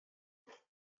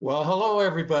Well, hello,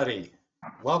 everybody.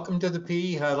 Welcome to the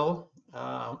PE Huddle.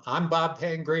 I'm Bob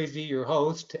Pangrazy, your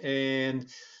host, and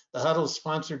the huddle is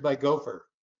sponsored by Gopher.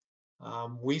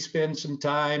 We spend some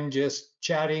time just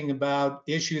chatting about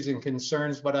issues and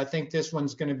concerns, but I think this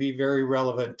one's going to be very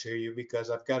relevant to you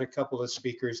because I've got a couple of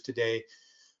speakers today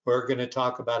who are going to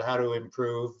talk about how to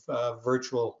improve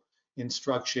virtual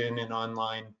instruction and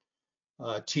online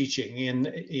teaching.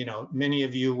 And, many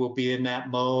of you will be in that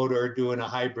mode or doing a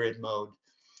hybrid mode.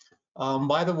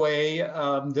 By the way,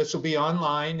 this will be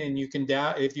online, and you can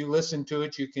if you listen to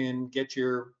it, you can get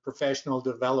your professional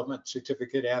development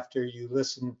certificate after you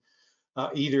listen,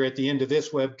 either at the end of this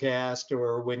webcast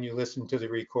or when you listen to the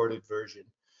recorded version.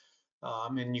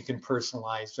 And you can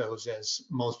personalize those, as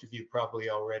most of you probably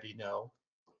already know.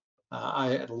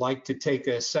 I'd like to take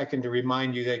a second to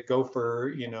remind you that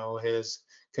Gopher, has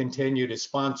continued to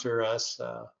sponsor us.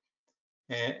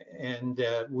 And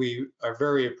we are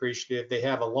very appreciative. They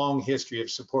have a long history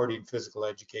of supporting physical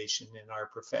education in our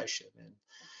profession,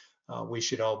 and we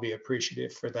should all be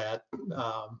appreciative for that.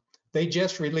 They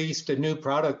just released a new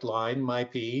product line,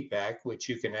 MyPEPack, which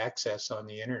you can access on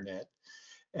the internet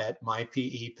at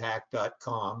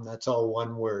mypepack.com. That's all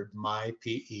one word,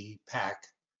 MyPEPack.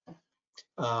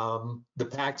 The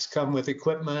packs come with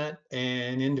equipment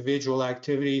and individual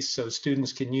activities so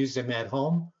students can use them at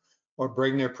home or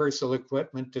bring their personal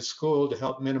equipment to school to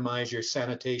help minimize your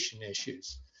sanitation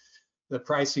issues. The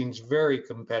pricing is very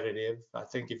competitive. I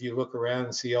think if you look around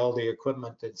and see all the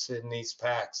equipment that's in these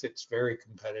packs, it's very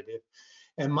competitive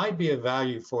and might be of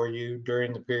value for you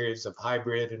during the periods of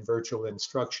hybrid and virtual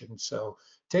instruction. So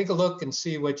take a look and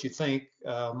see what you think.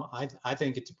 I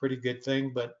think it's a pretty good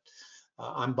thing, but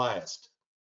I'm biased.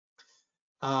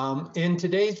 In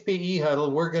today's PE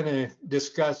Huddle, we're going to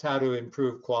discuss how to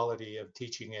improve quality of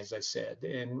teaching, as I said.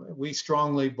 And we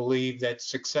strongly believe that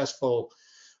successful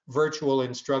virtual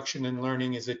instruction and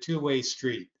learning is a two-way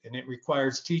street, and it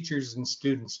requires teachers and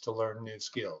students to learn new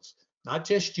skills, not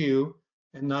just you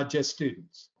and not just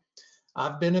students.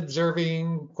 I've been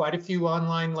observing quite a few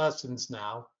online lessons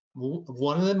now.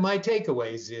 One of my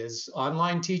takeaways is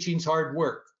online teaching's hard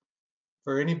work.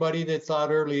 For anybody that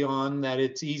thought early on that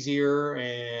it's easier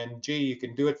and gee, you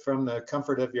can do it from the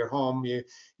comfort of your home,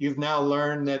 you've now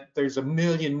learned that there's a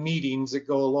million meetings that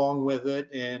go along with it.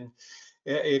 And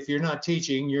if you're not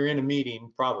teaching, you're in a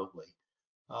meeting probably.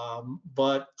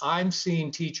 But I'm seeing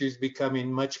teachers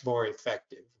becoming much more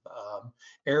effective.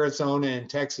 Arizona and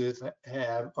Texas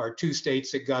are two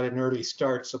states that got an early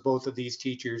start. So both of these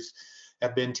teachers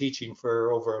have been teaching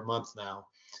for over a month now.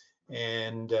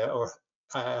 And,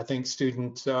 I think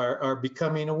students are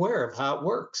becoming aware of how it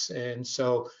works. And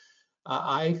so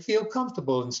I feel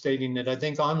comfortable in stating that I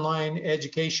think online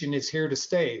education is here to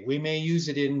stay. We may use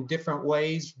it in different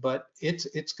ways, but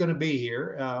it's going to be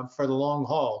here for the long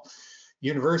haul.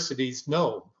 Universities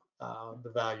know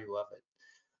the value of it.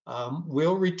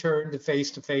 We'll return to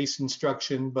face-to-face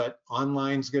instruction, but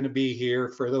online is going to be here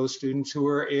for those students who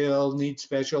are ill, need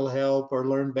special help, or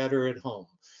learn better at home.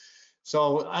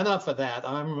 So enough of that.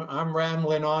 I'm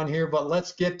rambling on here, but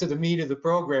let's get to the meat of the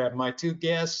program. My two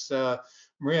guests,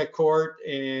 Maria Court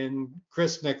and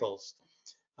Chris Nichols.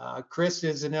 Chris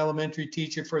is an elementary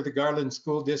teacher for the Garland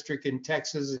School District in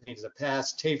Texas, and he's a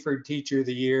past Tayford Teacher of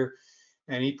the Year,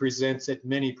 and he presents at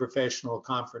many professional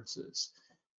conferences.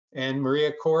 And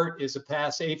Maria Court is a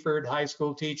past Ayford High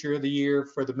School Teacher of the Year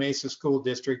for the Mesa School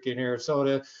District in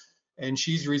Arizona, and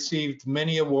she's received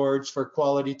many awards for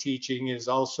quality teaching, is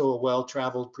also a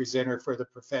well-traveled presenter for the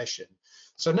profession.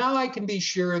 So now I can be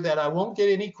sure that I won't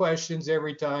get any questions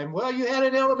every time. Well, you had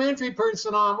an elementary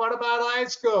person on, what about high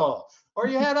school? Or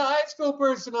you had a high school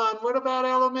person on, what about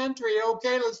elementary?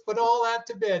 Okay, let's put all that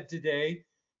to bed today.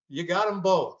 You got them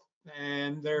both,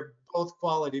 and they're both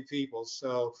quality people.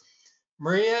 So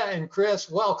Maria and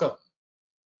Chris, welcome.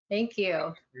 Thank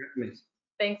you.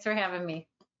 Thanks for having me.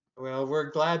 Well, we're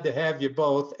glad to have you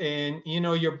both. And,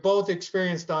 you're both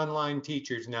experienced online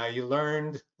teachers now. You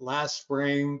learned last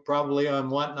spring probably on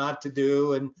what not to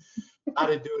do and how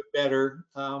to do it better.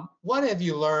 What have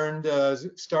you learned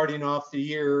starting off the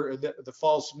year, the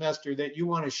fall semester, that you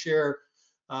want to share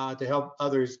to help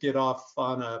others get off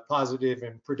on a positive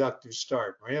and productive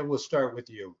start? Maria, we'll start with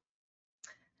you.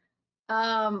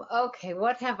 Okay,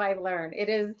 what have I learned? It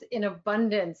is an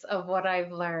abundance of what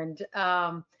I've learned.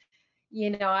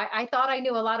 I thought I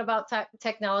knew a lot about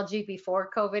technology before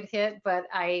COVID hit, but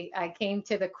I came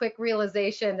to the quick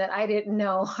realization that I didn't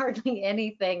know hardly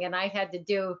anything, and I had to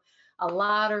do a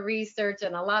lot of research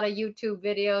and a lot of YouTube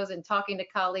videos and talking to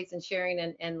colleagues and sharing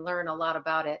and learn a lot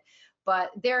about it.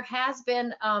 but there has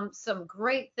been some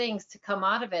great things to come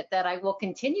out of it that I will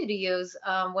continue to use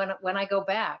when I go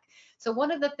back. So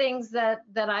one of the things that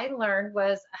I learned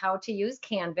was how to use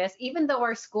Canvas, even though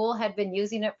our school had been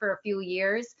using it for a few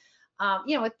years.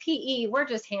 You know, with PE, we're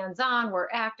just hands-on, we're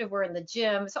active, we're in the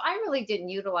gym. So I really didn't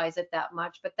utilize it that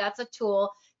much, but that's a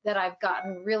tool that I've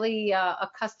gotten really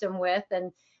accustomed with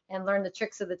and learned the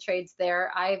tricks of the trades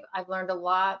there. I've learned a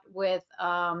lot with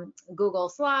Google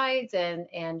Slides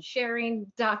and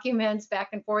sharing documents back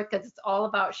and forth, because it's all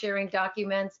about sharing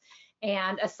documents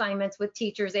and assignments with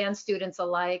teachers and students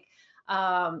alike.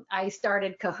 I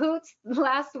started Kahoot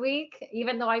last week.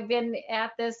 Even though I've been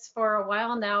at this for a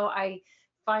while now, I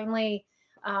finally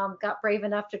got brave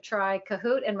enough to try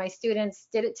Kahoot, and my students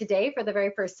did it today for the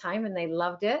very first time, and they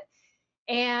loved it.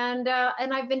 And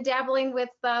I've been dabbling with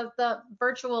the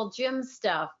virtual gym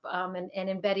stuff and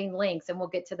embedding links, and we'll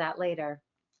get to that later.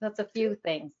 That's a few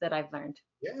things that I've learned.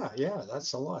 Yeah,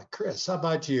 that's a lot. Chris, how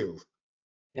about you?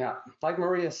 Yeah, like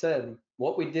Maria said,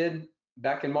 what we did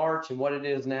back in March and what it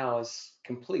is now is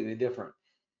completely different.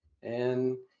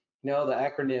 And the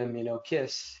acronym,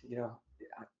 KISS,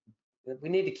 we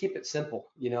need to keep it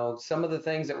simple. Some of the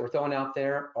things that we're throwing out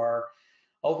there are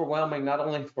overwhelming, not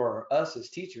only for us as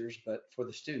teachers, but for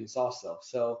the students also.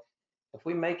 So if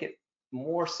we make it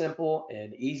more simple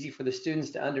and easy for the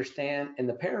students to understand, and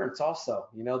the parents also,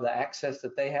 the access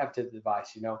that they have to the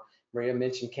device. Maria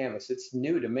mentioned Canvas. It's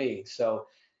new to me, so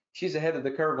she's ahead of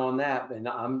the curve on that, and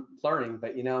I'm learning.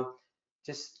 But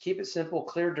just keep it simple,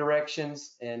 clear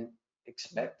directions, and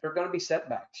expect there are going to be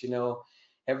setbacks.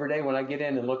 Every day when I get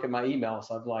in and look at my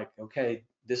emails, I'm like, okay,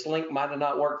 this link might have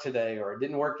not worked today, or it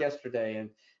didn't work yesterday,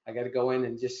 and I got to go in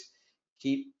and just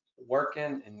keep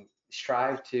working and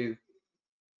strive to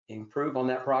improve on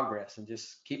that progress, and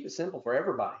just keep it simple for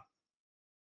everybody.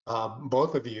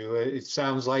 Both of you, it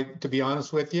sounds like, to be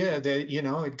honest with you, that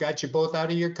it got you both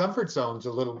out of your comfort zones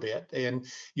a little bit, and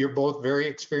you're both very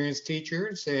experienced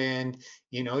teachers, and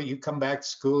you come back to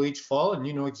school each fall and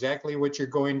you know exactly what you're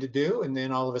going to do, and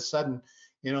then all of a sudden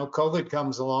COVID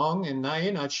comes along, and now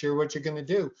you're not sure what you're going to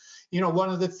do. One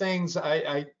of the things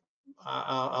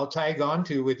I'll tag on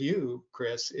to with you,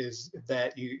 Chris, is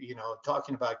that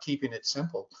talking about keeping it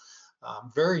simple.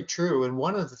 Very true. And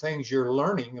one of the things you're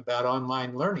learning about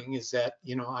online learning is that,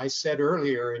 I said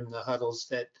earlier in the huddles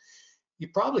that you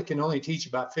probably can only teach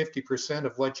about 50%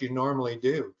 of what you normally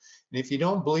do. And if you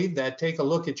don't believe that, take a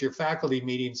look at your faculty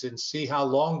meetings and see how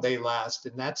long they last.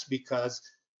 And that's because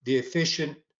the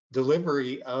efficient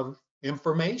delivery of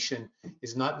information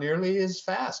is not nearly as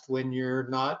fast when you're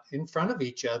not in front of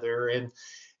each other.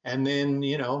 And then,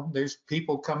 there's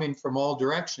people coming from all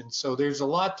directions. So there's a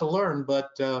lot to learn, but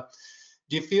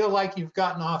do you feel like you've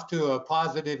gotten off to a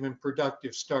positive and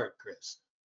productive start, Chris?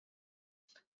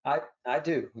 I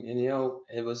do. And,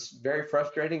 it was very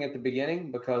frustrating at the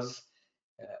beginning because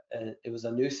it was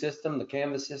a new system. The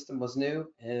Canvas system was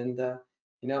new. And,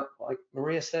 like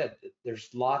Maria said, there's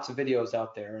lots of videos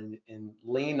out there, and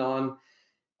lean on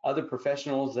other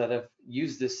professionals that have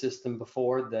used this system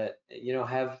before that,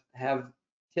 have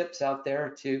tips out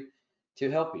there to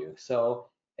help you. So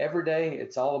every day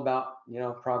it's all about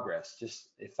progress. Just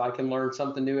if I can learn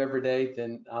something new every day,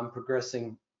 then I'm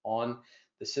progressing on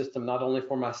the system, not only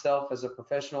for myself as a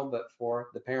professional, but for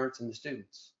the parents and the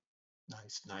students.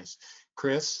 Nice.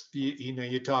 Chris,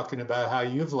 you're talking about how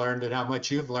you've learned and how much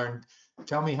you've learned.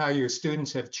 Tell me how your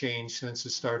students have changed since the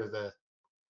start of the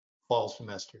fall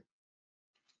semester.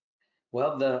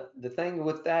 Well, the thing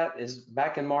with that is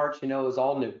back in March, it was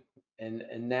all new.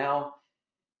 And now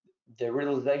the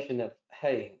realization that,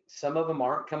 hey, some of them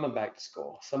aren't coming back to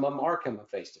school. Some of them are coming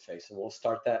face to face, and we'll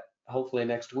start that hopefully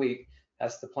next week.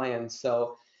 That's the plan.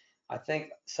 So I think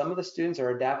some of the students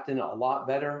are adapting a lot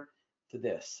better to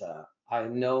this. I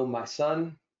know my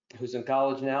son, who's in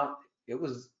college now, it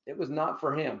was not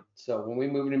for him. So when we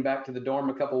moved him back to the dorm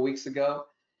a couple of weeks ago,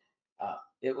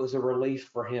 it was a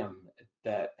relief for him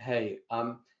that, hey,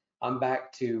 I'm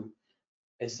back to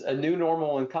it's a new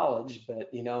normal in college.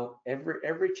 But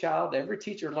every child, every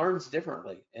teacher learns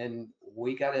differently, and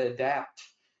we got to adapt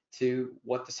to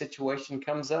what the situation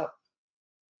comes up.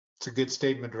 It's a good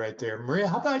statement right there. Maria,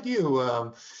 how about you?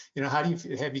 How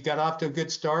have you got off to a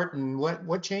good start, and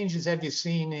what changes have you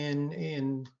seen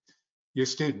in your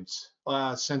students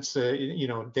since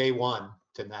day one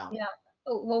to now? Yeah.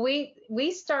 Well,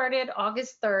 we started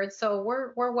August 3rd, so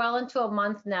we're well into a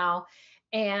month now,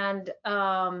 and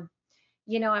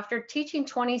after teaching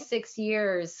 26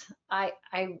 years, I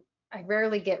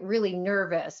rarely get really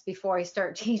nervous before I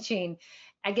start teaching.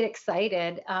 I get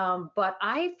excited, but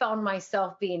I found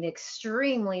myself being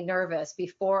extremely nervous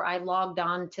before I logged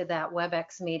on to that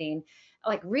WebEx meeting,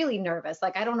 like really nervous.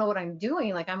 Like I don't know what I'm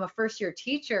doing. Like I'm a first year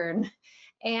teacher,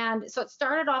 and so it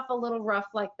started off a little rough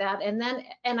like that,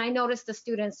 and I noticed the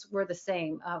students were the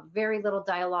same. Very little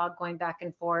dialogue going back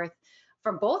and forth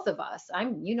from both of us.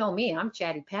 You know me, I'm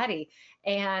chatty Patty,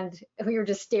 and we were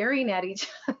just staring at each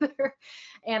other.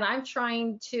 And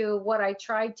what I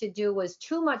tried to do was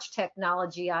too much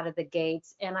technology out of the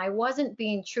gates, and I wasn't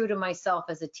being true to myself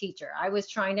as a teacher. I was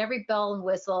trying every bell and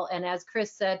whistle, and as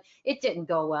Chris said, it didn't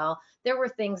go well. There were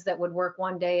things that would work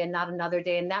one day and not another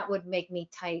day, and that would make me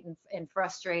tight and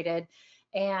frustrated.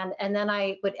 And then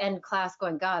I would end class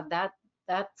going, God, that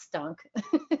stunk.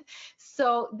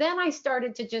 So then I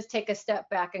started to just take a step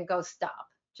back and go, stop.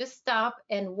 Just stop.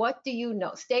 And what do you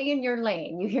know? Stay in your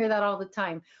lane. You hear that all the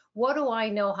time. What do I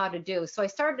know how to do? So I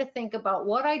started to think about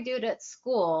what I did at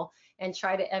school and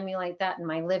try to emulate that in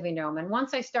my living room. And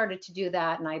once I started to do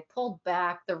that and I pulled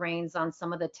back the reins on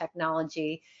some of the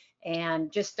technology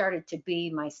and just started to be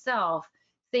myself,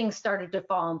 things started to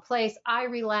fall in place. I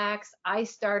relaxed. I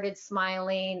started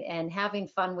smiling and having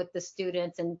fun with the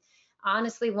students. And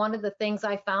honestly, one of the things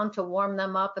I found to warm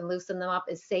them up and loosen them up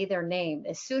is say their name.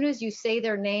 As soon as you say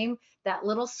their name, that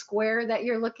little square that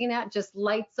you're looking at just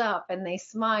lights up and they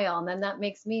smile, and then that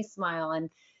makes me smile. And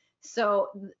so,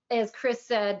 as Chris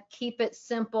said, keep it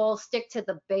simple, stick to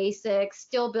the basics,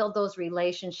 still build those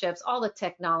relationships. All the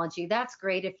technology, that's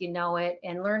great if you know it,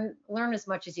 and learn as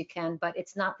much as you can, but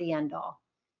it's not the end all.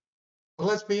 Well,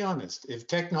 let's be honest. If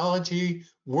technology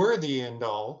were the end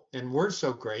all and we're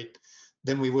so great,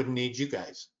 then we wouldn't need you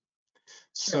guys.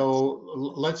 So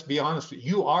let's be honest.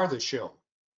 You are the show,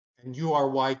 and you are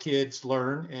why kids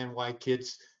learn and why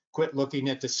kids quit looking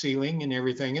at the ceiling and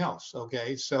everything else.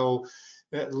 Okay, so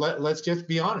let's just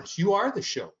be honest. You are the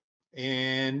show.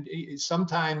 And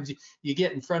sometimes you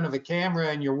get in front of a camera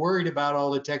and you're worried about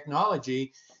all the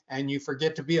technology, and you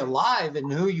forget to be alive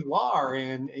and who you are,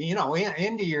 and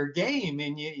into your game,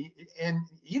 and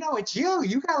it's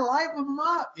you got to liven them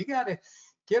up. You got to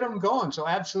get them going. So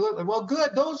absolutely. Well,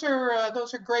 good. Those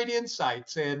are great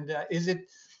insights. And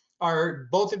are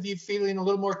both of you feeling a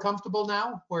little more comfortable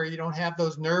now, where you don't have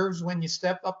those nerves when you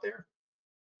step up there?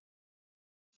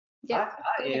 Yeah,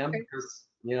 I am, because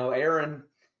Aaron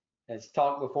has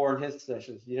talked before in his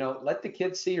sessions. Let the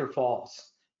kids see your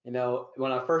flaws.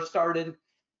 When I first started,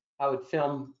 I would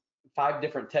film 5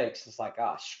 different takes. It's like,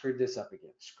 screwed this up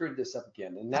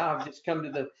again. And now I've just come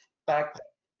to the fact that,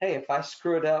 hey, if I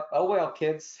screw it up, oh well,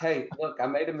 kids. Hey, look, I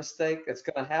made a mistake. It's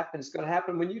going to happen. It's going to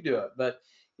happen when you do it. But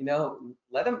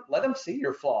let them see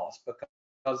your flaws,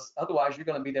 because otherwise you're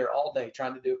going to be there all day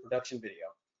trying to do a production video.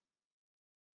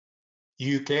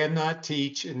 You cannot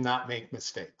teach and not make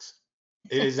mistakes.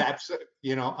 It is absolutely.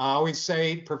 I always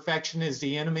say perfection is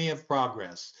the enemy of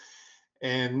progress.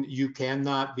 And you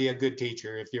cannot be a good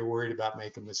teacher if you're worried about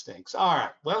making mistakes. All right,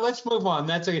 well, let's move on.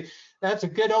 That's a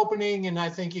good opening, and I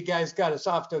think you guys got us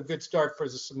off to a good start for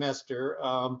the semester.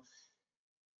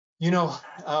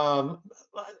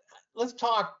 Let's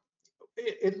talk.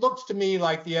 It looks to me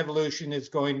like the evolution is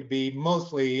going to be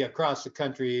mostly across the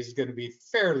country is going to be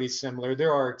fairly similar.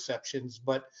 There are exceptions,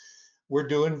 but we're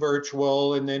doing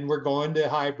virtual, and then we're going to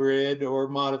hybrid or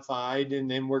modified, and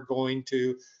then we're going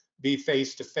to be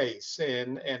face-to-face,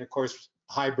 and of course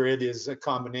hybrid is a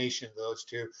combination of those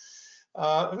two.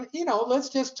 Let's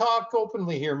just talk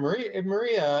openly here.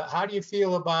 Maria, how do you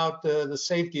feel about the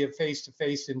safety of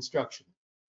face-to-face instruction?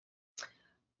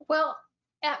 Well,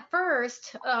 at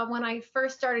first, when I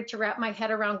first started to wrap my head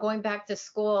around going back to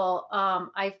school,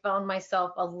 I found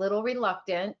myself a little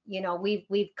reluctant.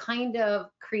 We've kind of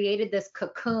created this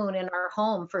cocoon in our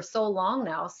home for so long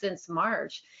now, since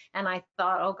March. And I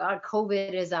thought, oh God,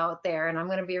 COVID is out there, and I'm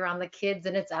going to be around the kids,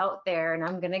 and it's out there, and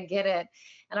I'm going to get it.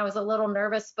 And I was a little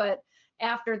nervous, but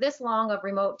after this long of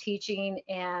remote teaching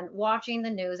and watching the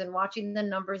news and watching the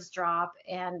numbers drop,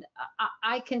 and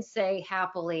I can say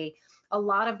happily, a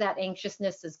lot of that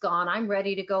anxiousness is gone. I'm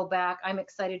ready to go back. I'm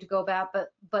excited to go back,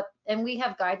 and we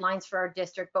have guidelines for our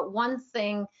district. But one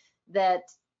thing that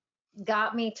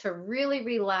got me to really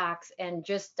relax and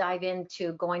just dive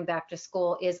into going back to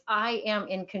school is I am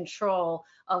in control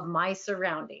of my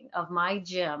surrounding, of my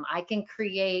gym. I can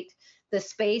create the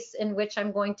space in which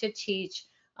I'm going to teach,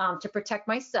 to protect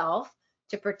myself,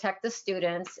 to protect the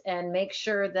students, and make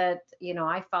sure that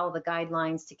I follow the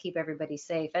guidelines to keep everybody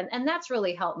safe. And that's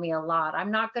really helped me a lot.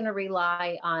 I'm not going to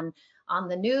rely on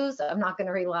the news. I'm not going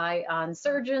to rely on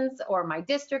surgeons or my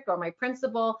district or my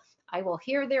principal. I will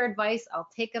hear their advice. I'll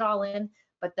take it all in,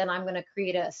 but then I'm going to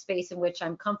create a space in which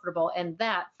I'm comfortable. And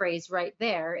that phrase right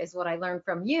there is what I learned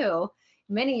from you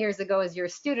many years ago as your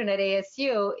student at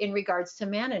ASU in regards to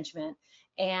management.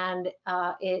 And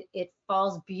it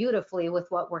falls beautifully with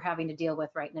what we're having to deal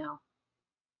with right now.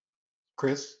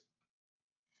 Chris?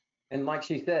 And like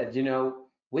she said,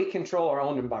 we control our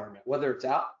own environment, whether it's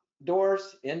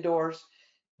outdoors, indoors.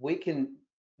 We can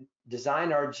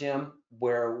design our gym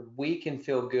where we can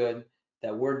feel good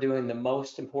that we're doing the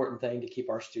most important thing to keep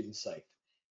our students safe.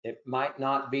 It might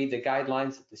not be the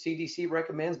guidelines that the CDC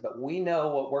recommends, but we know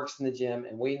what works in the gym,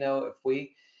 and we know if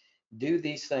we do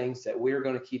these things that we're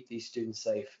going to keep these students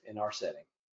safe in our setting.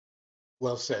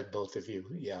 Well said, both of you.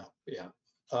 Yeah, yeah.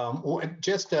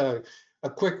 Just a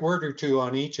quick word or two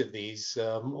on each of these.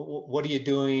 What are you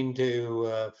doing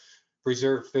to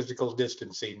preserve physical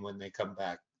distancing when they come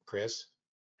back, Chris?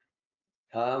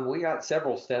 We got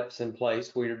several steps in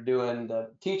place. We're doing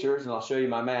the teachers, and I'll show you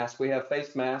my mask. We have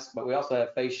face masks, but we also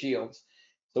have face shields.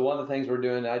 So one of the things we're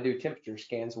doing, I do temperature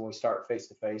scans when we start face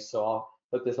to face. So I'll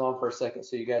put this on for a second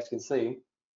so you guys can see.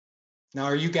 Now,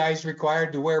 are you guys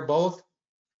required to wear both?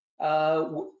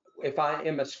 If I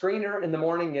am a screener in the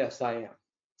morning, yes, I am.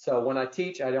 So when I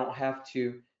teach, I don't have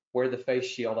to wear the face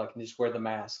shield. I can just wear the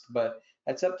mask. But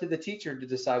that's up to the teacher to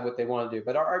decide what they want to do.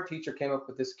 But our teacher came up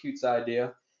with this cute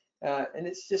idea. And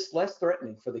it's just less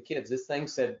threatening for the kids. This thing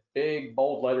said big,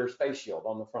 bold letters, face shield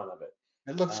on the front of it.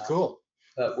 It looks cool.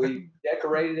 But we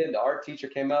decorated it. The art teacher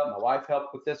came up. My wife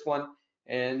helped with this one.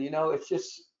 And, it's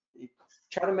just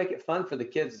try to make it fun for the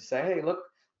kids to say, hey, look,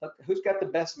 who's got the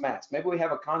best mask? Maybe we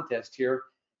have a contest here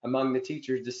among the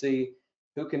teachers to see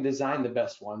who can design the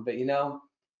best one. But,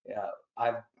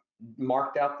 I've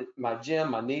marked out my gym.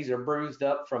 My knees are bruised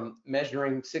up from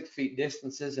measuring 6 feet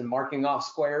distances and marking off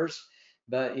squares.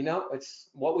 But, it's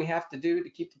what we have to do to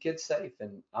keep the kids safe,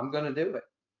 and I'm going to do it.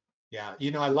 Yeah,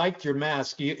 I liked your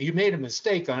mask. You made a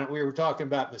mistake on it. We were talking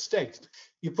about mistakes.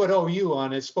 You put OU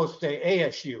on it. It's supposed to say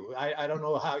ASU. I don't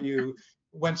know how you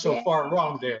went so far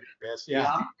wrong there, Chris.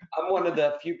 Yeah. I'm one of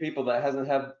the few people that hasn't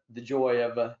had the joy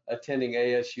of attending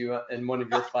ASU in one of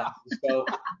your classes. So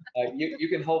you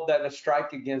can hold that a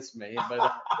strike against me.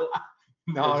 But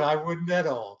no, I wouldn't at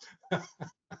all.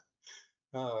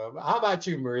 How about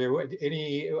you, Maria?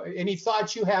 Any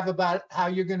thoughts you have about how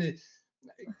you're going to?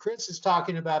 Chris is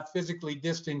talking about physically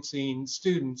distancing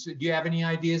students. Do you have any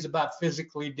ideas about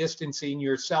physically distancing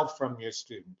yourself from your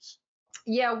students?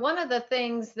 Yeah, one of the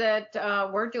things that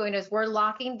we're doing is we're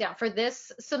locking down for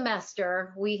this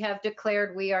semester. We have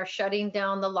declared we are shutting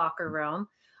down the locker room.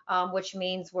 Which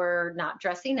means we're not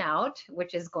dressing out,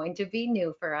 which is going to be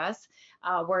new for us.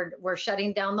 We're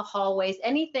shutting down the hallways,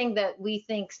 anything that we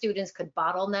think students could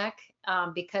bottleneck,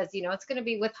 because it's going to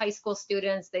be with high school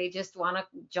students. They just want to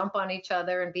jump on each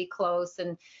other and be close.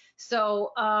 And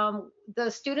so the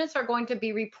students are going to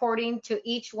be reporting to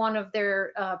each one of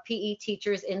their PE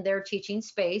teachers in their teaching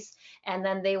space, and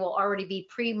then they will already be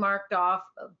pre-marked off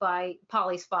by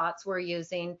poly spots we're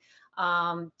using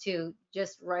to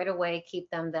just right away keep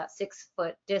them that 6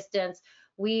 foot distance.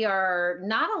 We are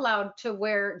not allowed to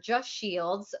wear just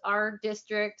shields. Our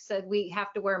district said we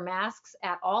have to wear masks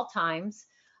at all times.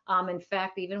 In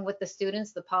fact, even with the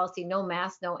students, the policy, no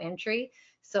mask, no entry.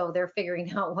 So they're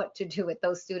figuring out what to do with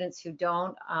those students who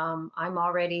don't. I'm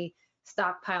already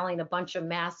stockpiling a bunch of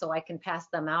masks so I can pass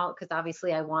them out, because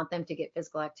obviously I want them to get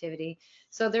physical activity.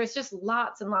 So there's just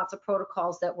lots and lots of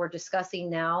protocols that we're discussing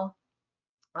now.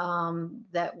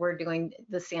 That we're doing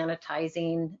the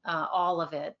sanitizing, all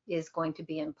of it is going to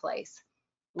be in place.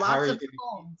 Lots of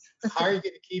phones. How are you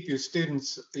going to keep your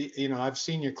students? I've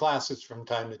seen your classes from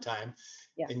time to time,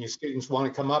 and your students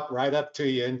want to come right up to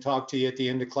you and talk to you at the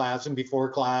end of class and before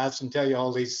class and tell you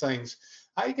all these things.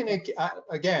 How are you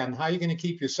going to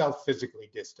keep yourself physically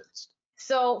distanced?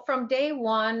 So from day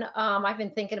one, I've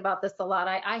been thinking about this a lot.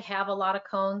 I have a lot of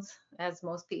cones, as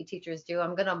most PE teachers do.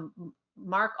 I'm going to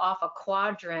mark off a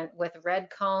quadrant with red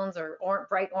cones or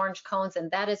bright orange cones, and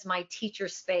that is my teacher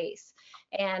space.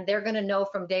 And they're going to know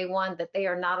from day one that they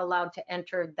are not allowed to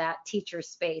enter that teacher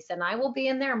space. And I will be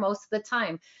in there most of the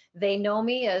time. They know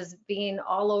me as being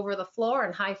all over the floor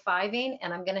and high-fiving,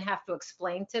 and I'm going to have to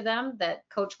explain to them that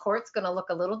Coach Court's going to look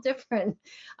a little different.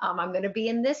 I'm going to be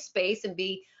in this space and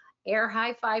be air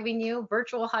high-fiving you,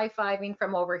 virtual high-fiving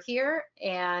from over here.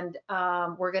 And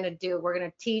we're going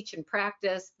to teach and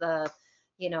practice the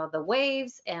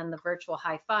waves and the virtual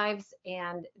high fives,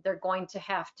 and they're going to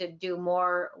have to do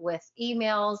more with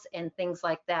emails and things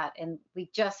like that. And we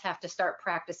just have to start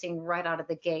practicing right out of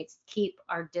the gates, keep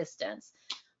our distance.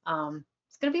 It's going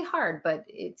to be hard, but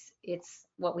it's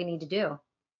what we need to do.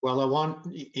 Well, I want,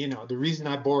 the reason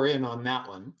I bore in on that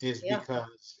one is Yeah.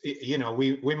 because,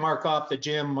 we mark off the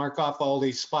gym, mark off all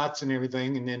these spots and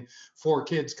everything, and then 4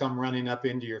 kids come running up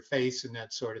into your face and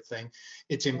that sort of thing.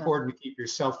 It's Yeah. important to keep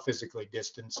yourself physically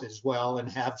distanced as well and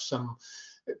have some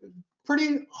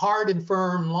pretty hard and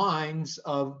firm lines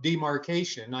of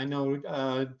demarcation. I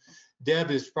know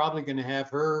Deb is probably going to have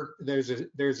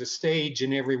there's a stage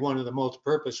in every one of the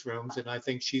multipurpose rooms, and I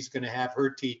think she's going to have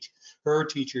her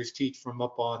teachers teach from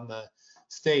up on the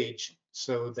stage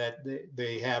so that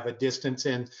they have a distance.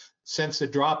 And since the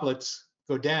droplets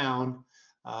go down,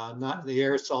 not the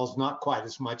aerosols, not quite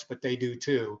as much, but they do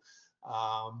too.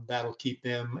 That'll keep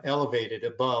them elevated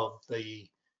above the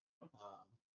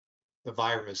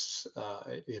virus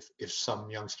if some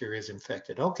youngster is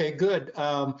infected. Okay, good.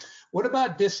 What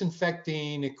about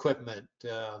disinfecting equipment,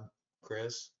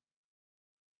 Chris?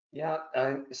 Yeah,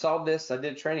 I saw this. I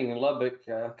did training in Lubbock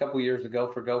a couple years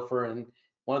ago for Gopher, and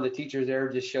one of the teachers there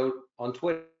just showed on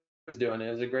Twitter doing it.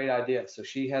 It was a great idea. So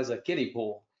she has a kiddie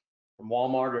pool from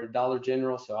Walmart or Dollar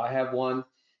General. So I have one.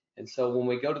 And so when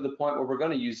we go to the point where we're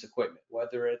going to use equipment,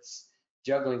 whether it's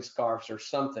juggling scarves or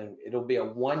something, it'll be a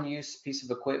one-use piece of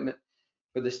equipment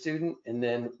for the student. And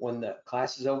then when the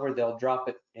class is over, they'll drop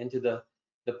it into the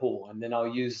pool. And then I'll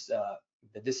use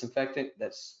the disinfectant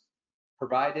that's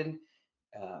provided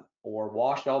or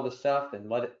wash all the stuff and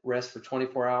let it rest for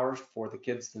 24 hours for the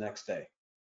kids the next day.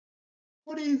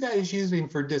 What are you guys using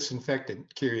for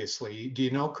disinfectant, curiously? Do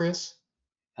you know, Chris?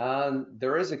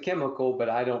 There is a chemical, but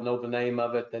I don't know the name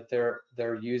of it that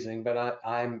they're using. But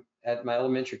I'm at my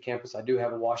elementary campus. I do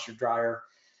have a washer dryer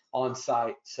on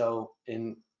site. So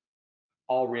in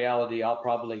all reality, I'll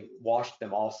probably wash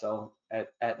them also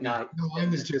at night. No,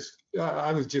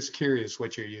 I was just curious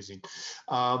what you're using.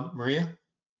 Maria?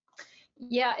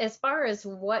 Yeah, as far as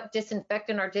what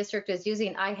disinfectant our district is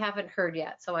using, I haven't heard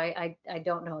yet, so I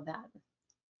don't know that.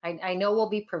 I know we'll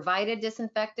be provided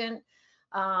disinfectant.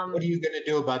 What are you going to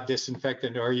do about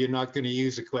disinfectant, or are you not going to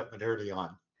use equipment early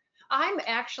on? I'm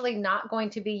actually not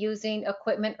going to be using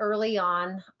equipment early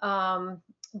on,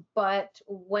 but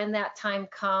when that time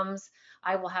comes,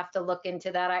 I will have to look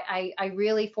into that. I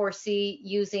really foresee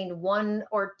using 1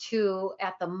 or 2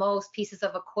 at the most pieces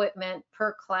of equipment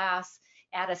per class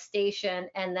at a station,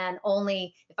 and then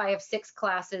only if I have 6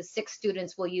 classes, 6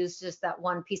 students will use just that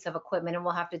one piece of equipment, and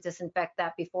we'll have to disinfect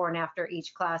that before and after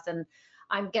each class. And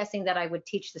I'm guessing that I would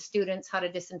teach the students how to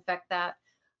disinfect that.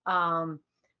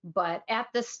 But at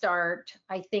the start,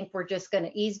 I think we're just going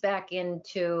to ease back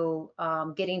into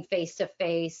getting face to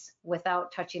face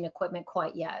without touching equipment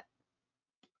quite yet.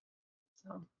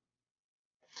 So.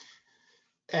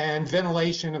 And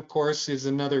ventilation, of course, is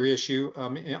another issue.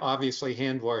 Obviously,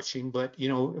 hand washing. But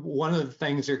one of the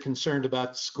things they're concerned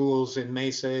about schools in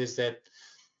Mesa is that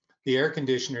the air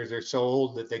conditioners are so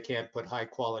old that they can't put high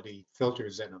quality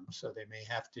filters in them. So they may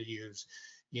have to use,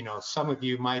 some of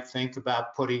you might think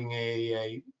about putting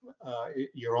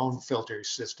your own filter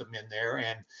system in there.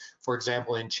 And for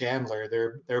example, in Chandler,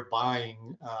 they're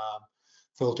buying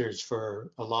filters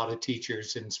for a lot of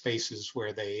teachers in spaces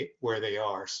where they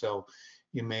are. So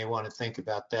you may want to think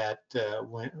about that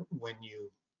when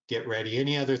you get ready.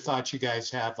 Any other thoughts you guys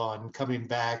have on coming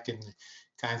back and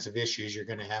kinds of issues you're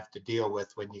going to have to deal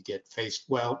with when you get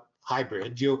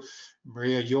hybrid?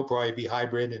 Maria, you'll probably be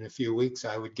hybrid in a few weeks,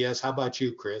 I would guess. How about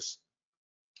you, Chris?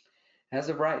 As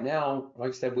of right now, like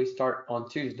I said, we start on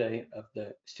Tuesday of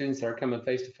the students that are coming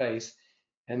face to face,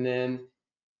 and then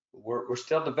we're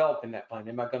still developing that plan.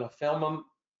 Am I going to film them,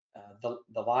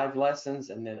 the live lessons,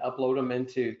 and then upload them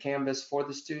into Canvas for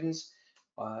the students?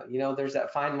 There's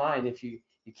that fine line. If you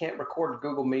can't record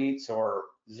Google Meets or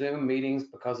Zoom meetings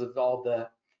because of all the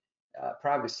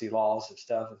privacy laws and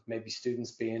stuff, of maybe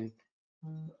students being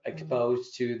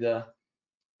exposed to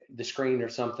the screen or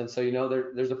something. So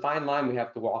there's a fine line we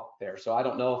have to walk there. So I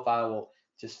don't know if I will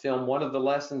just film one of the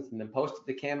lessons and then post it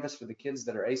to Canvas for the kids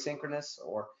that are asynchronous,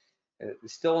 or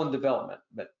it's still in development.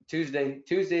 But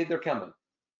Tuesday they're coming.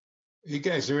 You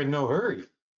guys are in no hurry.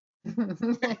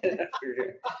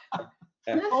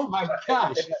 Oh my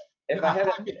gosh. If I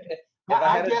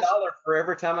had a dollar for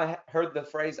every time I heard the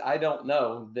phrase "I don't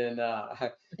know," then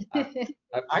I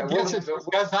guess it's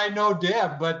because I know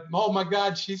Deb, but oh my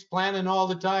God, she's planning all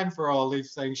the time for all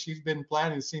these things. She's been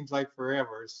planning, it seems like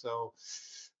forever. So,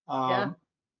 Yeah.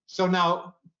 So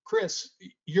now, Chris,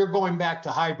 you're going back to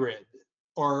hybrid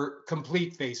or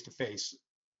complete face-to-face?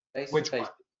 Which one?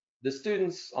 The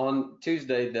students on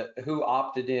Tuesday who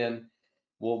opted in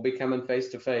will be coming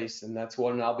face-to-face, and that's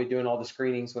when I'll be doing all the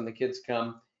screenings when the kids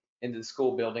come into the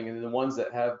school building. And then the ones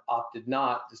that have opted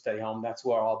not to stay home, that's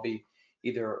where I'll be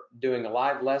either doing a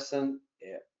live lesson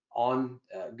on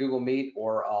Google Meet,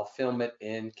 or I'll film it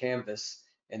in Canvas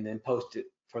and then post it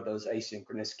for those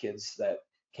asynchronous kids that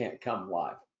can't come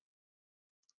live.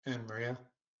 And Maria?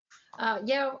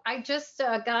 Yeah, I just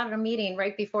got a meeting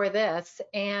right before this,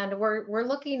 and we're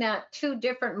looking at two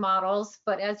different models,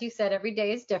 but as you said, every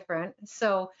day is different.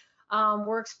 So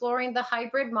we're exploring the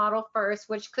hybrid model first,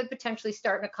 which could potentially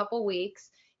start in a couple weeks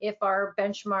if our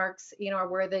benchmarks, are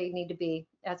where they need to be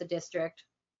as a district.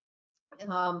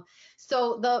 So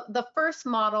the first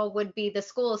model would be the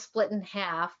school is split in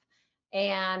half,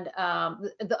 and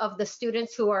of the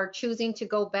students who are choosing to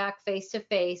go back face to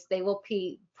face, they will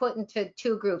be put into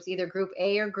two groups, either group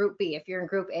A or group B. If you're in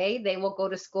group A, they will go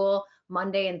to school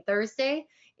Monday and Thursday.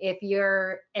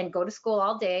 And go to school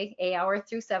all day, 8th hour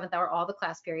through 7th hour, all the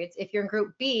class periods. If you're in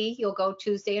group B, you'll go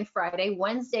Tuesday and Friday.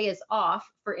 Wednesday is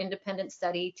off for independent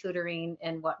study, tutoring,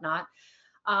 and whatnot.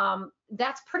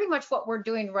 That's pretty much what we're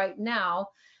doing right now.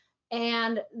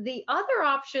 And the other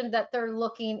option that they're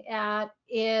looking at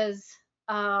is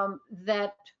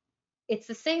that it's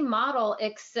the same model,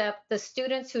 except the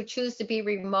students who choose to be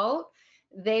remote,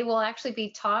 they will actually be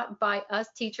taught by us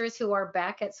teachers who are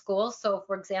back at school. So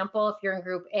for example, if you're in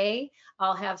group A,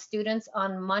 I'll have students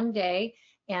on Monday,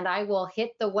 and I will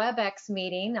hit the WebEx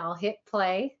meeting, I'll hit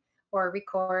play or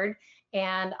record,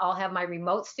 and I'll have my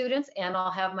remote students and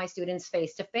I'll have my students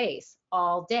face to face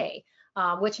all day.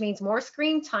 Which means more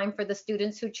screen time for the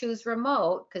students who choose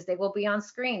remote, because they will be on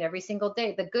screen every single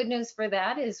day. The good news for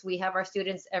that is we have our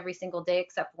students every single day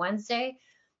except Wednesday.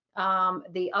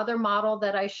 The other model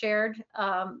that I shared,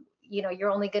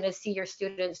 you're only going to see your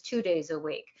students 2 days a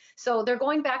week. So they're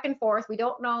going back and forth. We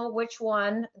don't know which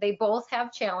one. They both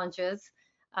have challenges,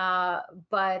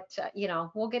 but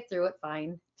we'll get through it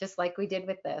fine, just like we did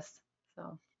with this.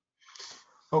 So.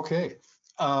 Okay.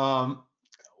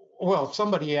 Well,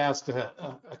 somebody asked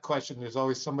a question. There's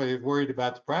always somebody worried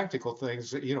about the practical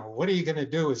things. What are you going to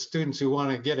do with students who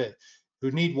want to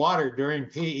who need water during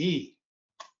PE?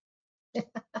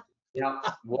 Yeah,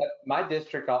 my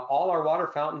district, all our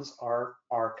water fountains are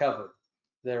covered.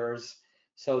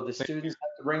 So the students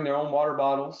have to bring their own water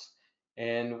bottles,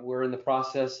 and we're in the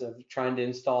process of trying to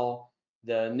install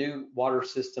the new water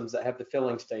systems that have the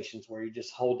filling stations where you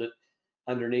just hold it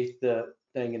underneath the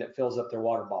thing and it fills up their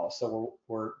water bottle. So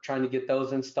we're trying to get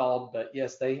those installed. But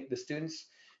yes, the students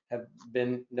have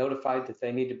been notified that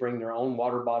they need to bring their own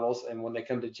water bottles, and when they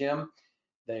come to gym,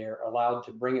 they are allowed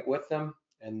to bring it with them.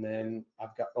 And then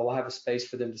we'll have a space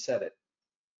for them to set it.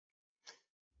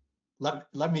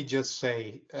 Let me just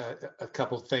say a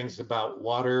couple things about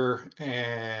water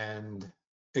and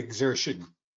exertion.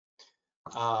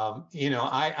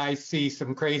 I see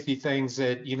some crazy things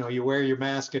that, you wear your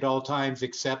mask at all times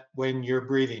except when you're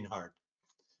breathing hard.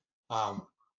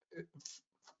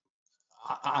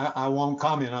 I won't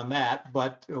comment on that,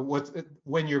 but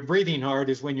when you're breathing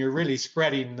hard is when you're really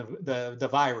spreading the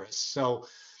virus. So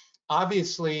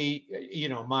obviously,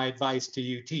 my advice to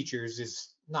you teachers is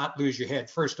not lose your head.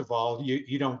 First of all,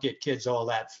 you don't get kids all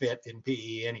that fit in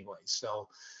PE anyway. So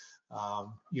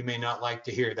you may not like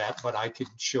to hear that, but I could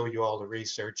show you all the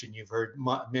research, and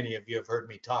many of you have heard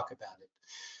me talk about it.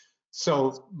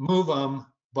 So move them,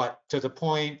 but to the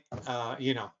point,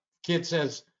 kid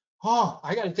says, oh,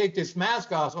 I got to take this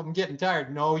mask off, so I'm getting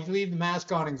tired. No, you leave the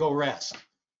mask on and go rest.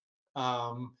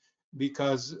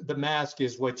 Because the mask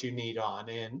is what you need on,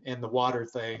 and the water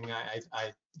thing,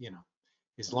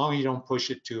 as long as you don't push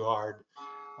it too hard.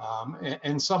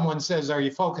 And someone says, are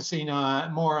you focusing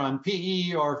more on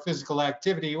PE or physical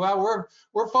activity? Well,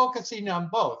 we're focusing on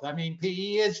both. I mean,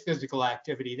 PE is physical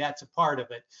activity. That's a part of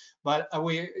it. But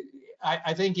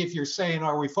I think if you're saying,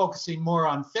 are we focusing more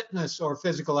on fitness or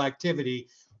physical activity,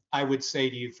 I would say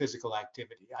to you physical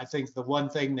activity. I think the one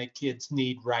thing that kids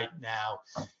need right now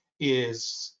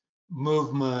is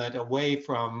movement away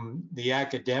from the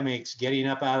academics, getting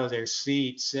up out of their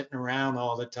seats, sitting around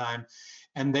all the time,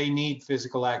 and they need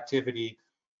physical activity.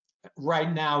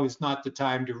 Right now is not the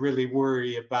time to really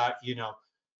worry about,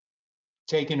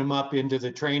 taking them up into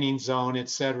the training zone, et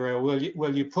cetera. Will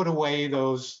you put away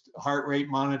those heart rate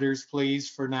monitors, please,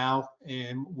 for now?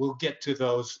 And we'll get to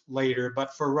those later.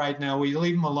 But for right now, we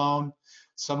leave them alone.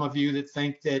 Some of you that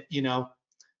think that,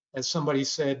 as somebody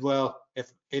said, well,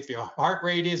 if your heart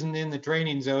rate isn't in the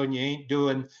training zone, you ain't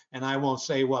doing, and I won't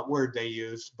say what word they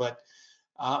use, but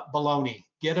baloney.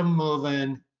 Get them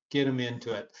moving, get them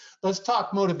into it. Let's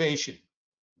talk motivation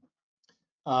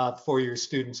for your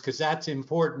students, because that's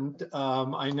important.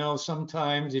 I know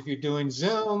sometimes if you're doing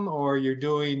Zoom or you're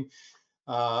doing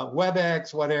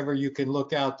WebEx, whatever, you can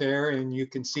look out there and you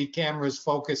can see cameras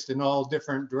focused in all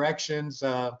different directions.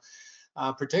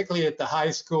 particularly at the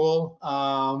high school.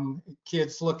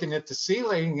 Kids looking at the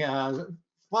ceiling,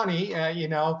 funny,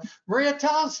 Maria,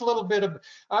 tell us a little bit of,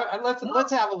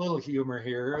 let's have a little humor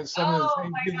here. Some of the Oh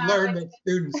things you've my learned God. that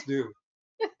students do.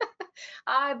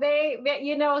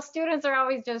 Students are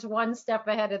always just one step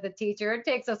ahead of the teacher. It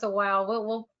takes us a while.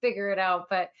 We'll figure it out,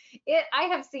 but I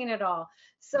have seen it all.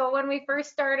 So when we first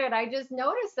started, I just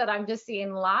noticed that I'm just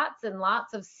seeing lots and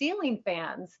lots of ceiling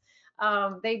fans.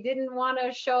 They didn't want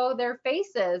to show their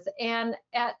faces, and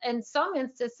in some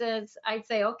instances, I'd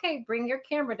say, okay, bring your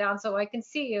camera down so I can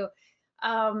see you.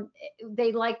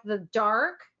 They like the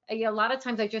dark. A lot of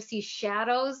times I just see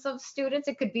shadows of students.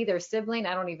 It could be their sibling,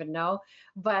 I don't even know,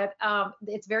 but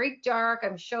it's very dark.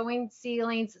 I'm showing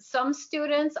ceilings. Some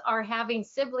students are having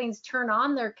siblings turn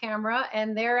on their camera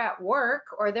and they're at work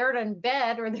or they're in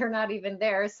bed or they're not even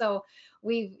there. So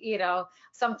we've,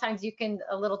 sometimes you can,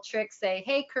 a little trick, say,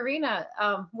 hey, Karina,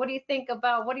 what do you think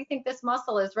this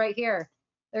muscle is right here?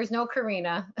 There's no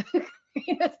Karina.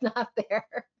 Karina's not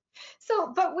there.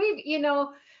 So, but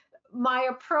my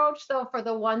approach though, for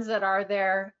the ones that are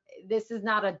there, this is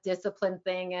not a discipline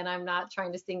thing, and I'm not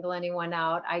trying to single anyone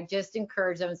out. I just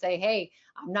encourage them and say, hey,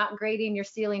 I'm not grading your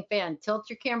ceiling fan. Tilt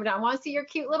your camera down. I want to see your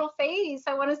cute little face.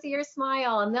 I want to see your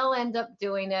smile. And they'll end up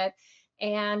doing it.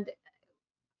 And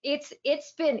it's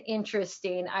been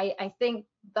interesting. I think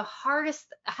the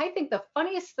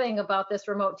funniest thing about this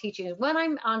remote teaching is when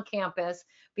I'm on campus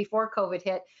before COVID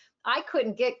hit, I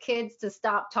couldn't get kids to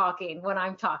stop talking when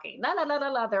I'm talking. La la la la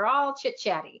la. They're all chit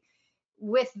chatty.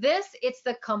 With this, it's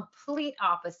the complete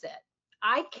opposite.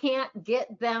 I can't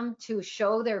get them to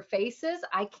show their faces.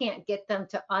 I can't get them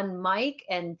to unmic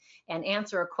and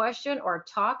answer a question or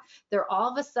talk. They're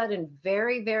all of a sudden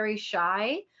very, very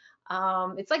shy.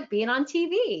 It's like being on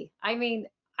TV. I mean,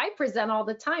 I present all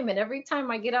the time, and every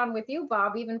time I get on with you,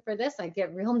 Bob, even for this, I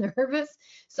get real nervous.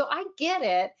 So I get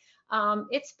it.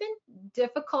 It's been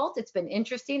difficult. It's been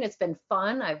interesting. It's been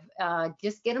fun. I've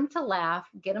just get them to laugh,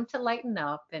 get them to lighten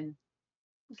up, and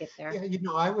get there.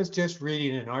 Yeah, I was just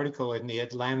reading an article in the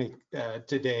Atlantic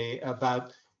today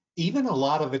about even a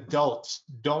lot of adults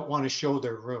don't want to show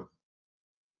their room.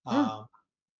 Mm.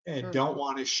 And Mm.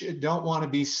 don't want to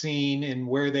be seen in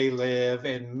where they live,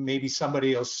 and maybe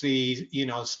somebody will see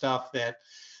stuff that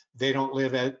they don't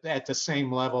live at the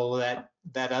same level that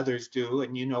others do.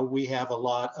 And we have a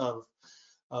lot of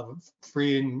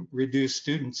free and reduced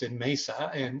students in Mesa,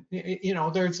 and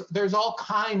there's all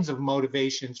kinds of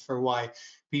motivations for why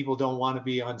people don't want to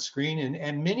be on screen,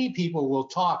 and many people will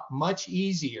talk much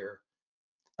easier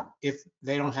if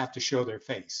they don't have to show their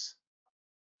face.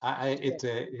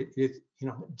 It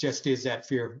just is that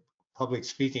fear of public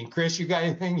speaking. Chris, you got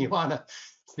anything you want to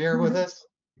share with us?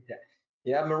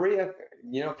 Yeah, Maria,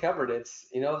 covered it.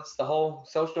 It's the whole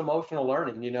social emotional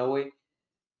learning.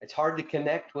 It's hard to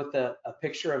connect with a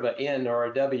picture of an N or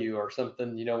a W or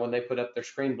something, when they put up their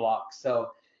screen blocks.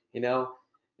 So,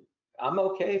 I'm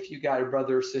okay if you got a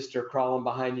brother or sister crawling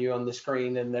behind you on the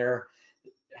screen and they're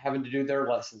having to do their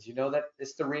lessons. That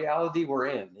it's the reality we're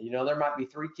in. There might be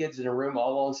 3 kids in a room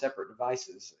all on separate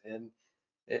devices, and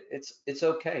it's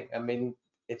okay. I mean,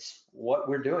 it's what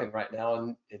we're doing right now,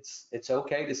 and it's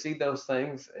okay to see those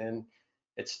things, and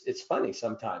it's funny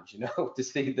sometimes, to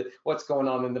see what's going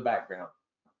on in the background.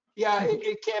 Yeah,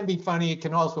 it can be funny. It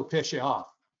can also piss you off.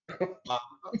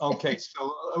 Okay,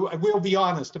 so we'll be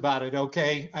honest about it,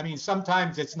 okay? I mean,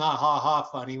 sometimes it's not ha-ha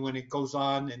funny when it goes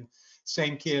on and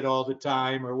same kid all the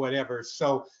time or whatever.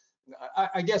 So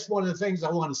I guess one of the things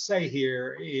I want to say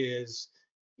here is,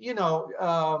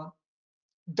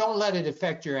 don't let it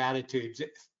affect your attitudes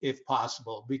if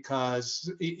possible, because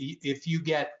if you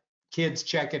get kids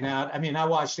checking out, I mean, I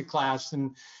watched the class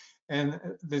and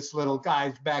this little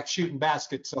guy's back shooting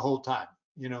baskets the whole time.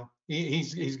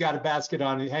 He's got a basket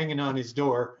hanging on his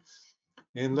door,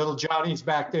 and little Johnny's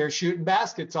back there shooting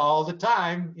baskets all the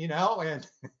time, and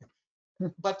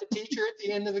but the teacher at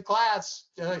the end of the class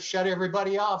shut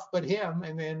everybody off but him,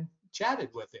 and then chatted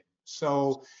with him.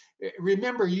 So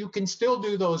remember, you can still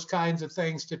do those kinds of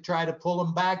things to try to pull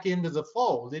them back into the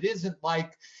fold. It isn't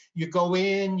like you go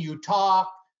in, you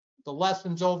talk, the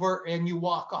lesson's over, and you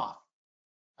walk off.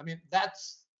 I mean,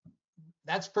 that's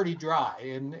pretty dry,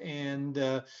 and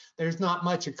there's not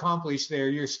much accomplished there.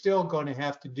 You're still going to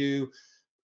have to do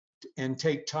and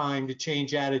take time to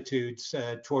change attitudes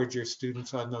towards your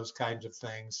students on those kinds of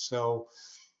things. So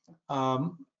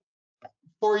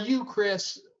for you,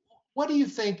 Chris, what do you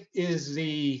think is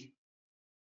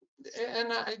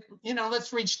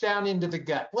let's reach down into the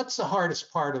gut. What's the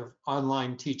hardest part of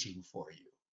online teaching for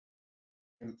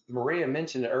you? Maria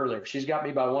mentioned it earlier. She's got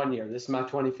me by 1 year. This is my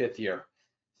 25th year.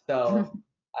 So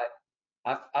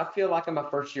I feel like I'm a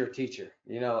first year teacher.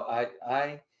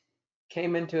 I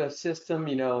came into a system,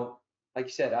 like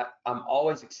you said, I'm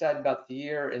always excited about the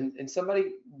year. And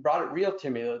somebody brought it real to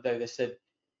me the other day. They said,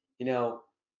 you know,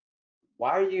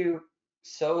 why are you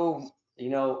so,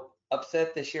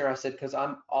 upset this year? I said, because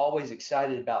I'm always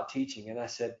excited about teaching. And I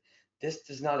said, this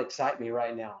does not excite me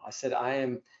right now. I said,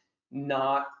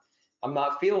 not, I'm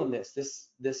not feeling this.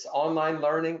 This online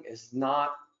learning is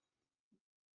not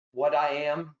what I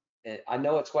am. I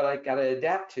know it's what I got to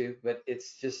adapt to, but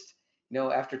it's just,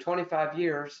 after 25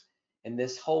 years and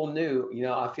this whole new,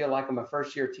 I feel like I'm a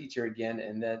first year teacher again,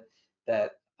 and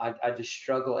that I just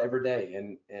struggle every day,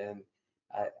 and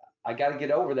I got to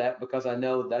get over that, because I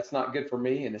know that's not good for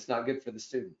me and it's not good for the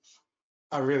students.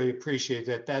 I really appreciate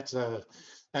that. That's a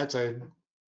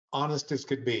honest as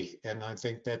could be, and I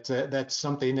think that's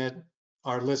something that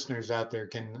our listeners out there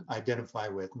can identify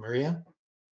with. Maria,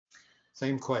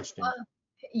 same question.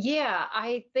 Yeah,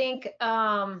 I think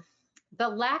the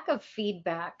lack of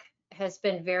feedback has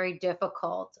been very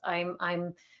difficult.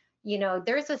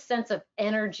 There's a sense of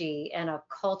energy and a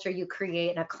culture you create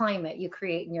and a climate you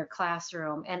create in your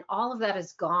classroom. And all of that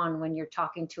is gone when you're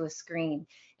talking to a screen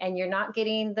and you're not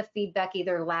getting the feedback,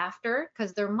 either laughter,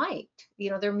 because they're mic'd,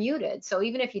 they're muted. So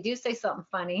even if you do say something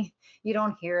funny, you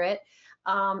don't hear it.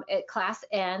 Class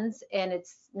ends and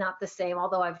it's not the same,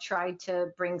 although I've tried to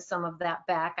bring some of that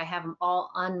back. I have them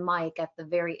all unmic at the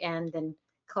very end and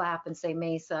clap and say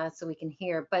Mesa so we can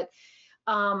hear. But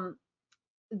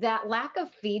that lack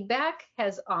of feedback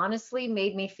has honestly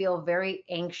made me feel very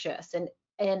anxious.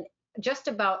 And just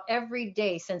about every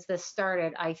day since this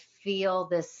started, I feel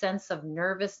this sense of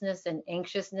nervousness and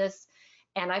anxiousness.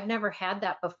 And I've never had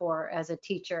that before as a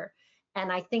teacher.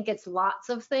 And I think it's lots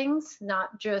of things,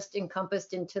 not just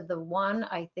encompassed into the one.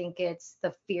 I think it's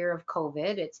the fear of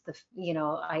COVID. It's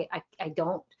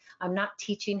I'm not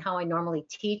teaching how I normally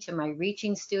teach. Am I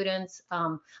reaching students?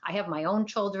 I have my own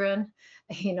children,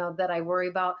 that I worry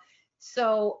about.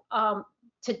 So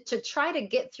to try to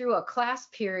get through a class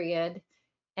period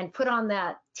and put on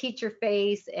that teacher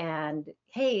face and,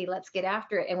 hey, let's get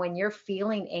after it. And when you're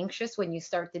feeling anxious when you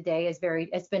start the day,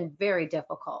 it's been very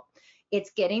difficult.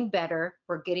 It's getting better.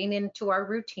 We're getting into our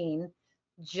routine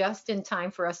just in time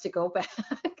for us to go back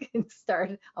and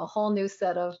start a whole new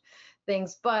set of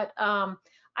things. But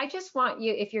I just want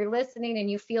you, if you're listening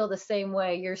and you feel the same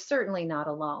way, you're certainly not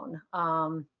alone.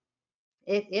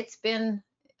 It's been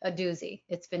a doozy.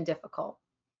 It's been difficult.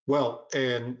 Well,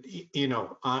 and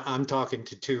I'm talking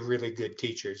to two really good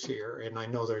teachers here, and I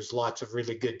know there's lots of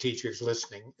really good teachers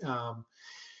listening.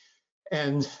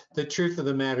 And the truth of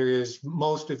the matter is,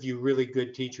 most of you really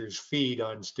good teachers feed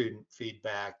on student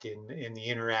feedback and the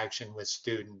interaction with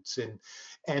students,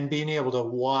 and being able to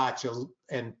watch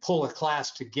and pull a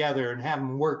class together and have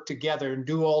them work together and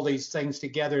do all these things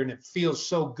together, and it feels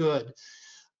so good.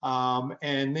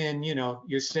 And then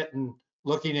you're sitting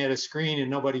looking at a screen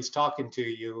and nobody's talking to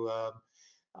you.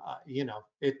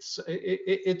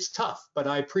 It's tough, but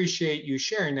I appreciate you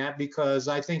sharing that, because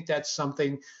I think that's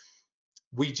something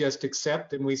we just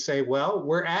accept and we say, well,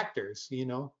 we're actors.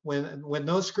 When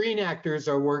those screen actors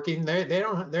are working,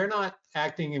 they're not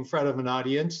acting in front of an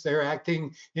audience, they're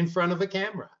acting in front of a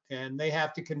camera, and they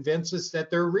have to convince us that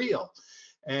they're real.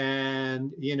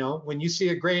 And when you see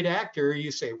a great actor,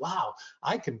 you say, wow,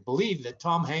 I can believe that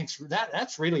Tom Hanks,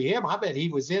 that's really him. I bet he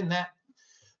was in that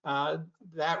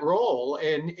role,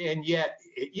 and yet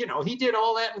he did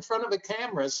all that in front of a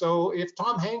camera. So if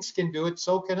Tom Hanks can do it,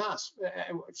 so can us,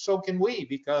 so can we,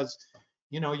 because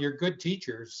you're good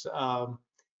teachers.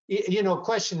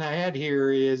 Question I had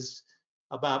here is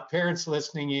about parents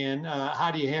listening in. How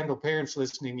do you handle parents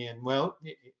listening in? Well,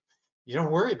 you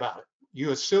don't worry about it.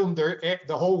 You assume the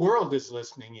whole world is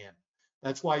listening in.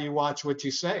 That's why you watch what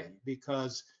you say,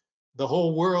 because the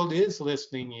whole world is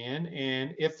listening in.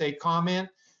 And if they comment,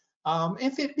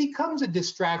 if it becomes a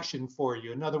distraction for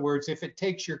you, in other words, if it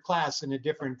takes your class in a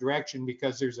different direction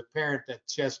because there's a parent that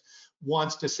just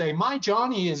wants to say, my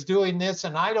Johnny is doing this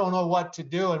and I don't know what to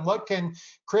do, and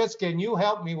Chris, can you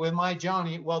help me with my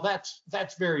Johnny? Well, that's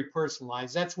very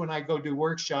personalized. That's when I go do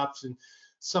workshops and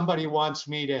somebody wants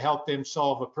me to help them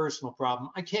solve a personal problem.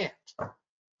 I can't.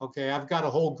 Okay, I've got a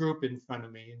whole group in front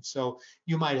of me, and so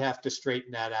you might have to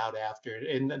straighten that out after.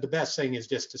 And the best thing is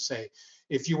just to say,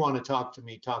 if you want to talk to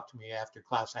me after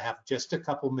class. I have just a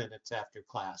couple minutes after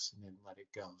class, and then let it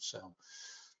go. So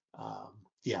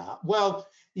yeah, well,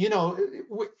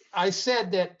 I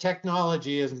said that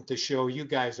technology isn't the show, you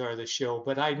guys are the show,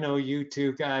 but I know you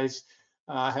two guys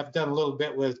have done a little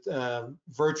bit with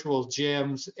virtual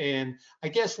gyms, and I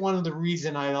guess one of the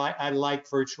reason I like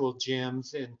virtual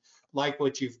gyms and like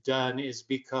what you've done is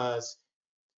because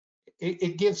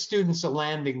it gives students a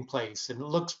landing place, and it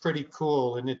looks pretty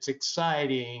cool, and it's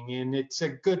exciting, and it's a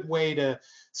good way to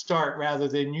start rather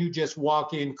than you just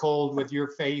walk in cold with your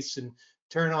face and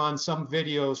turn on some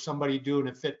video of somebody doing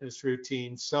a fitness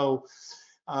routine. So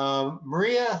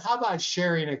Maria, how about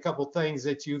sharing a couple things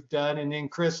that you've done, and then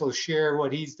Chris will share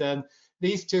what he's done.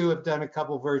 These two have done a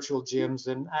couple virtual gyms,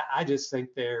 and I just think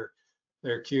they're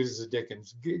cute as the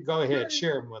dickens. Go ahead,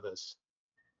 share them with us.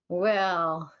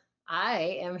 Well,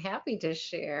 I am happy to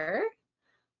share.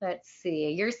 Let's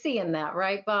see. You're seeing that,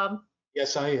 right, Bob?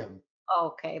 Yes, I am.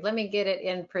 Okay, let me get it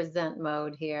in present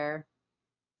mode here.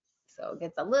 So it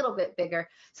gets a little bit bigger.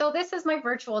 So this is my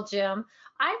virtual gym.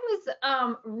 I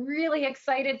was really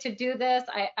excited to do this.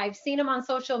 I've seen them on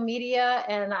social media,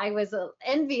 and I was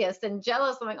envious and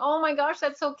jealous. I'm like, oh my gosh,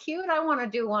 that's so cute. I want to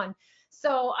do one.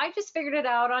 So I just figured it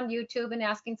out on YouTube and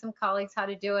asking some colleagues how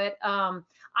to do it.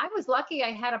 I was lucky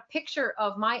I had a picture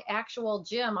of my actual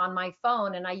gym on my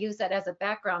phone, and I use that as a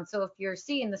background. So if you're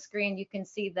seeing the screen, you can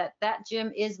see that that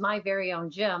gym is my very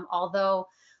own gym, although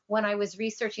when I was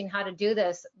researching how to do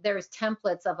this, there's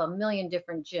templates of a million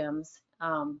different gyms.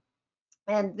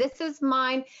 And this is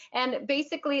mine. And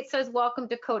basically it says, welcome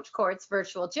to Coach Court's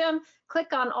virtual gym.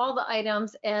 Click on all the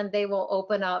items and they will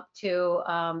open up to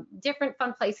different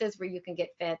fun places where you can get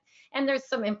fit. And there's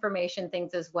some information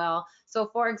things as well. So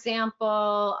for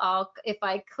example, if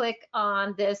I click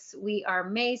on this, We Are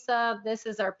Mesa, this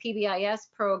is our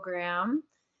PBIS program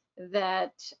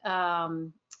that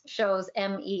shows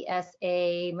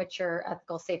MESA, Mature,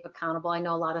 Ethical, Safe, Accountable. I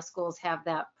know a lot of schools have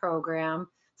that program.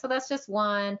 So that's just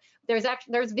one. There's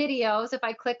videos. If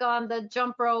I click on the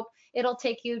jump rope, it'll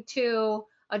take you to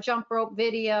a jump rope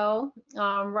video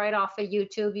right off of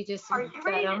YouTube. You just Are you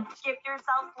ready to shift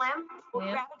yourself slim? Well,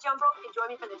 grab a jump rope and join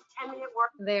me for this 10-minute work.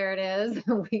 There it is.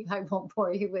 I won't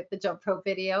bore you with the jump rope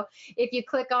video. If you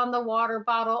click on the water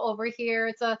bottle over here,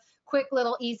 it's a quick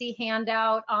little easy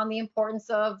handout on the importance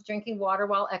of drinking water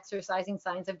while exercising,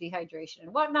 signs of dehydration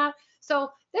and whatnot.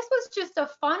 So this was just a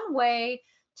fun way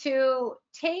to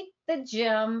take the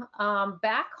gym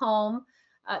back home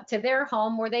to their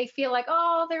home where they feel like,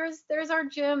 oh, there's our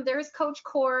gym, there's Coach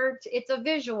Court. It's a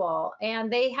visual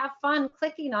and they have fun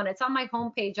clicking on it. It's on my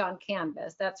homepage on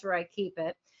Canvas. That's where I keep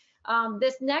it.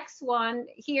 This next one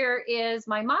here is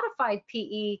my modified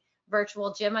PE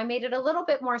virtual gym. I made it a little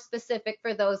bit more specific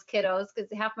for those kiddos because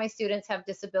half my students have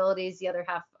disabilities. The other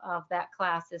half of that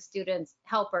class is students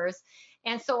helpers.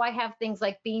 And so I have things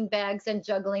like bean bags and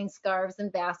juggling scarves and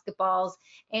basketballs.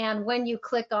 And when you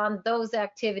click on those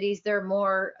activities, they're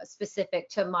more specific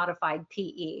to modified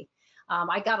PE.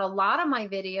 I got a lot of my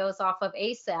videos off of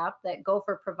ASAP that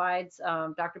Gopher provides,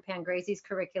 Dr. Pangrazi's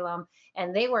curriculum,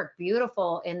 and they work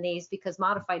beautiful in these because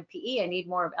modified PE, I need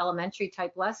more of elementary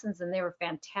type lessons, and they were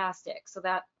fantastic. So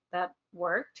that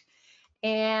worked.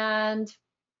 And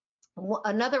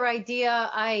another idea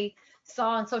I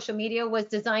saw on social media was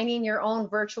designing your own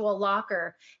virtual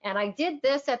locker. And I did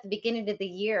this at the beginning of the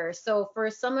year. So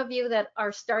for some of you that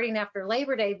are starting after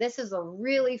Labor Day, this is a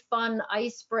really fun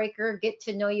icebreaker, get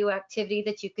to know you activity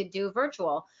that you could do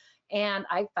virtual. And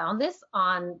I found this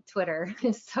on Twitter.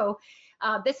 So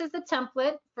this is the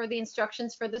template for the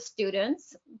instructions for the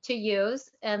students to use.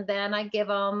 And then I give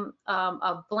them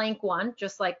a blank one,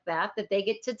 just like that they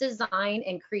get to design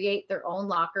and create their own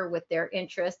locker with their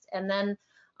interests. And then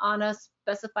on a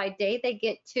specified day, they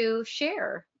get to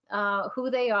share who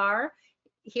they are.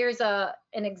 Here's an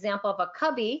example of a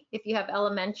cubby. If you have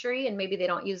elementary and maybe they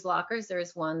don't use lockers,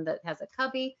 there's one that has a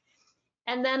cubby.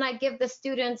 And then I give the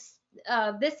students,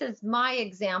 this is my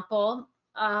example.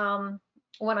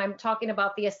 When I'm talking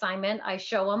about the assignment, I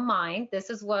show them mine. This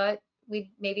is what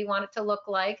we maybe want it to look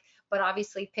like, but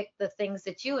obviously pick the things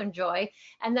that you enjoy.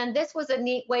 And then this was a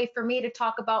neat way for me to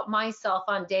talk about myself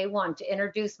on day one, to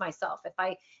introduce myself.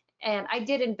 And I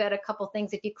did embed a couple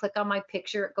things. If you click on my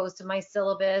picture, it goes to my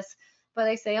syllabus. But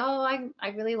I say, oh, I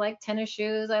really like tennis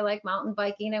shoes. I like mountain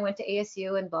biking. I went to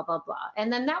ASU and blah, blah, blah.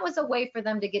 And then that was a way for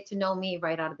them to get to know me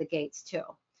right out of the gates too.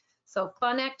 So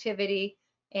fun activity.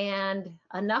 And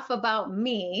enough about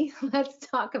me. Let's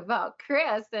talk about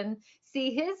Chris and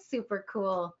see his super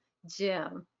cool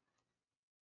gym.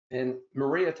 And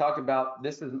Maria talked about,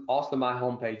 this is also my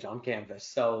homepage on Canvas.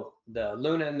 So the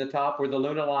Luna in the top, we're the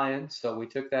Luna Lion. So we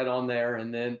took that on there.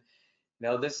 And then,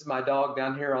 this is my dog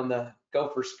down here on the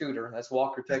Gopher scooter. That's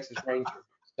Walker, Texas Ranger.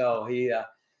 So he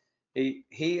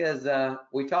is,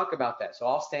 we talk about that. So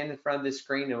I'll stand in front of this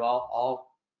screen and I'll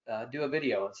do a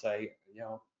video and say,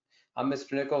 I'm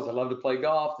Mr. Nichols. I love to play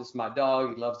golf. This is my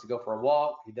dog. He loves to go for a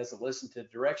walk. He doesn't listen to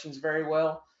directions very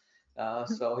well.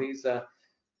 So he's,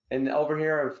 and over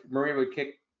here, if Maria would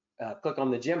click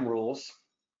on the gym rules,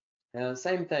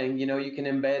 Same thing, you know, you can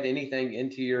embed anything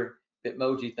into your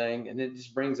Bitmoji thing, and it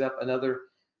just brings up another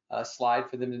slide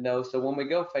for them to know. So when we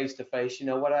go face to face, you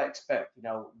know what I expect. You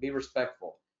know, be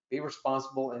respectful, be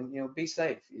responsible, and you know, be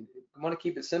safe. You want to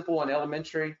keep it simple and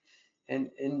elementary, and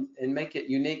make it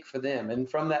unique for them. And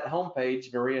from that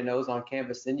homepage, Maria knows on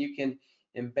Canvas, then you can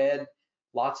embed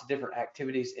lots of different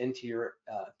activities into your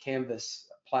Canvas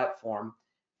platform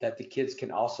that the kids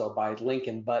can also, by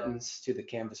linking buttons to the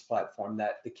Canvas platform,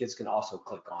 that the kids can also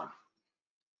click on.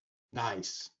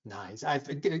 Nice, nice. I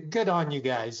think good on you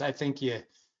guys. I think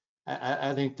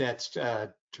I think that's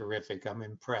terrific. I'm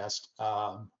impressed.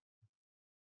 Let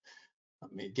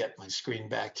me get my screen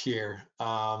back here.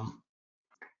 How'd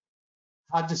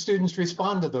the students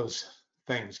respond to those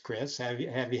things, Chris? Have you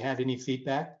had any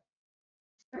feedback?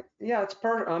 Yeah,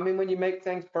 I mean, when you make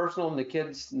things personal and the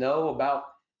kids know about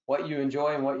what you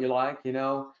enjoy and what you like, you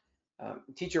know,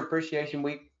 Teacher Appreciation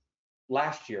Week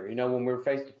last year, you know, when we were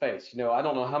face to face, you know, I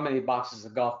don't know how many boxes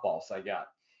of golf balls I got,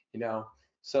 you know,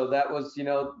 so that was, you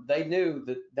know, they knew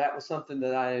that that was something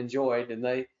that I enjoyed, and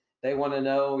they want to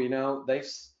know, you know,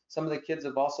 some of the kids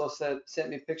have also sent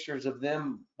me pictures of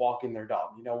them walking their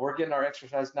dog. You know, we're getting our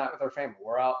exercise night with our family.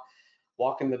 We're out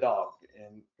walking the dog,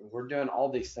 and we're doing all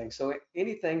these things. So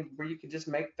anything where you can just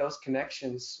make those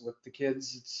connections with the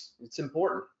kids, it's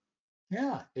important.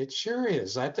 Yeah, it sure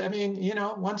is. I mean, you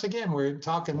know, once again, we're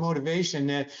talking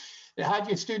motivation. How'd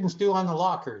your students do on the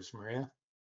lockers, Maria?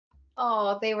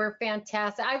 Oh, they were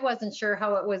fantastic. I wasn't sure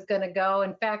how it was going to go.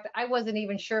 In fact, I wasn't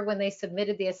even sure when they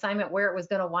submitted the assignment where it was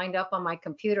going to wind up on my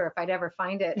computer, if I'd ever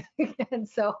find it. And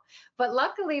so, but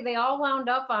luckily they all wound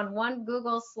up on one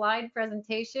Google slide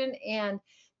presentation, and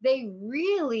they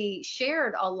really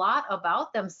shared a lot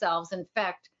about themselves. In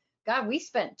fact, God, we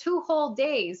spent 2 whole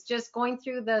days just going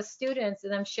through the students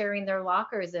and them sharing their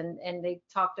lockers, and they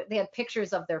had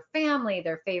pictures of their family,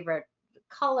 their favorite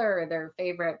color, their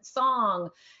favorite song.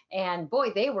 And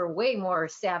boy, they were way more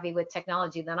savvy with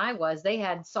technology than I was. They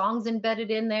had songs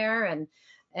embedded in there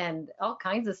and all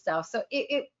kinds of stuff. So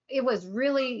it was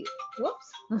really,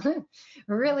 whoops,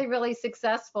 really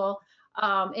successful.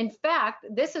 In fact,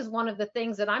 this is one of the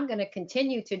things that I'm going to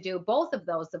continue to do, both of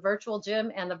those, the virtual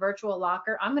gym and the virtual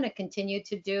locker. I'm going to continue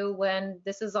to do when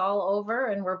this is all over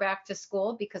and we're back to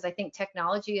school, because I think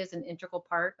technology is an integral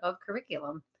part of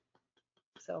curriculum.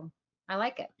 So I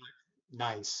like it.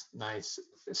 Nice, nice.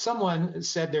 Someone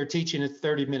said they're teaching a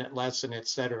 30-minute lesson, et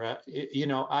cetera. You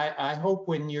know, I hope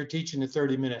when you're teaching a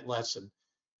 30-minute lesson,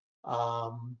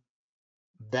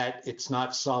 that it's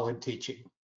not solid teaching.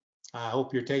 I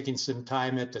hope you're taking some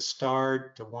time at the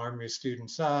start to warm your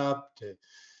students up, to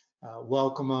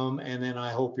welcome them, and then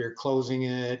I hope you're closing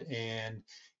it. And,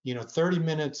 you know, 30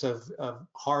 minutes of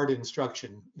hard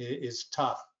instruction is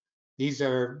tough. These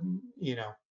are, you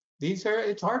know,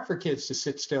 it's hard for kids to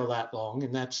sit still that long,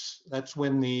 and that's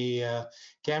when the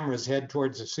cameras head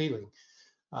towards the ceiling,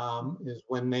 is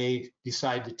when they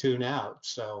decide to tune out.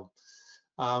 So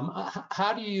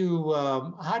how do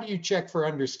you check for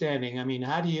understanding? I mean,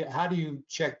 how do you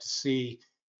check to see,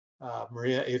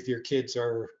 Maria, if your kids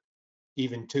are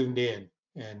even tuned in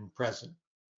and present?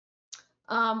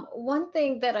 One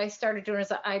thing that I started doing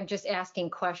is I'm just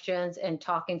asking questions and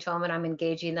talking to them, and I'm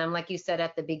engaging them. Like you said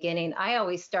at the beginning, I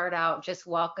always start out just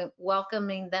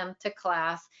welcoming them to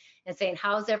class and saying,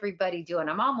 how's everybody doing?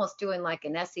 I'm almost doing like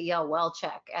an SEL well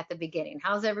check at the beginning.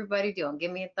 How's everybody doing?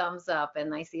 Give me a thumbs up.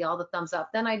 And I see all the thumbs up.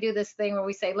 Then I do this thing where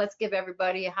we say, let's give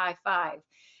everybody a high five.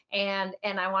 And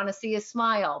I want to see a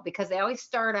smile, because they always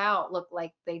start out look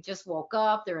like they just woke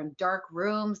up. They're in dark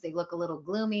rooms. They look a little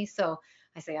gloomy. So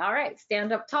I say, all right,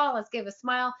 stand up tall, let's give a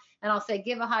smile. And I'll say,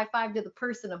 give a high five to the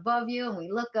person above you. And we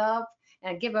look up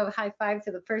and give a high five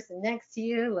to the person next to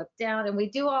you, look down. And we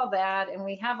do all that. And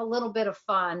we have a little bit of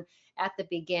fun at the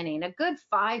beginning, a good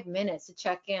 5 minutes to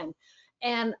check in.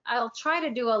 And I'll try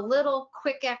to do a little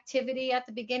quick activity at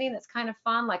the beginning that's kind of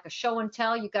fun, like a show and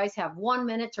tell. You guys have 1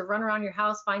 minute to run around your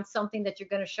house, find something that you're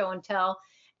going to show and tell.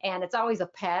 And it's always a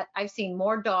pet. I've seen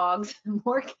more dogs,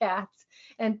 more cats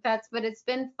and pets, but it's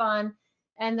been fun.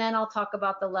 And then I'll talk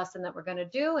about the lesson that we're going to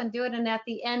do and do it. And at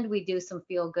the end, we do some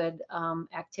feel-good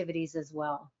activities as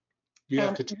well. You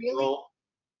have to take roll.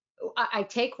 I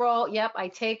take roll. Yep, I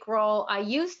take roll. I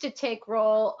used to take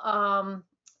roll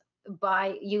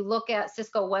by, you look at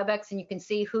Cisco WebEx and you can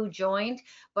see who joined,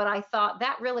 but I thought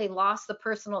that really lost the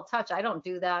personal touch. I don't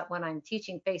do that when I'm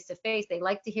teaching face-to-face. They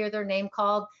like to hear their name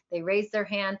called. They raise their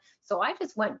hand. So I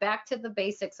just went back to the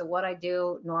basics of what I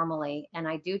do normally, and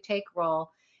I do take roll.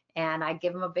 And I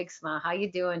give them a big smile. How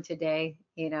you doing today?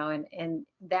 You know, and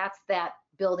that's that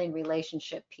building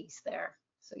relationship piece there.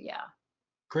 So yeah.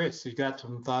 Chris, you got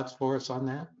some thoughts for us on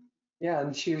that? Yeah,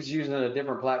 and she was using a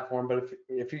different platform, but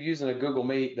if you're using a Google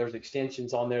Meet, there's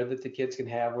extensions on there that the kids can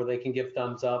have where they can give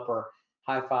thumbs up or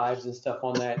high fives and stuff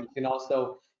on that. You can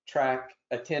also track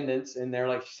attendance in there.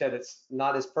 Like you said, it's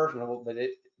not as personal, but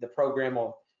the program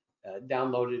will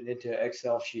download it into an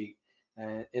Excel sheet.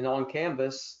 And on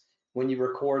Canvas, when you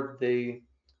record the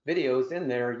videos in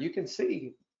there, you can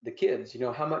see the kids. You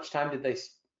know, how much time did they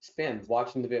spend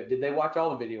watching the video? Did they watch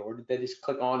all the video, or did they just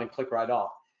click on and click right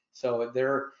off? So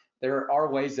there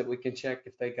are ways that we can check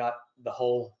if they got the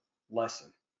whole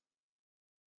lesson.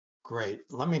 Great.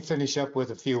 Let me finish up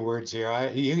with a few words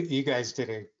here. You guys did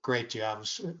a great job.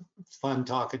 It was fun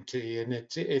talking to you, and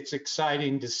it's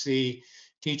exciting to see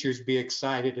teachers be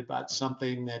excited about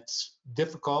something that's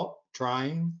difficult,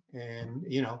 trying, and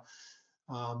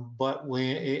but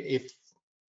if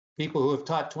people who have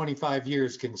taught 25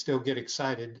 years can still get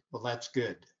excited, well, that's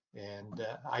good. And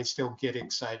I still get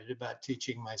excited about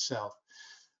teaching myself.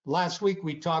 Last week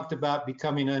we talked about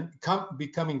becoming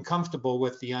comfortable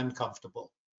with the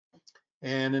uncomfortable.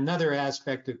 And another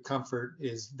aspect of comfort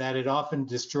is that it often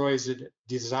destroys a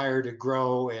desire to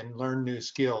grow and learn new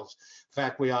skills. In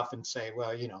fact, we often say,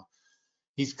 well,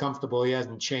 he's comfortable, he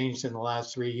hasn't changed in the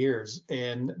last 3 years,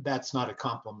 and that's not a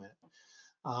compliment.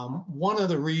 One of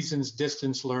the reasons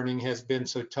distance learning has been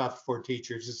so tough for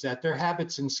teachers is that their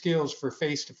habits and skills for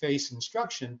face-to-face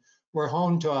instruction were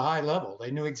honed to a high level.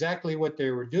 They knew exactly what they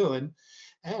were doing,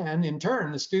 and in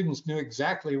turn, the students knew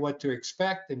exactly what to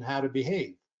expect and how to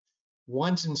behave.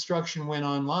 Once instruction went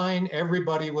online,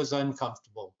 everybody was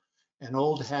uncomfortable, and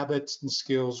old habits and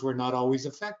skills were not always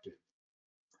effective.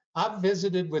 I've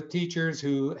visited with teachers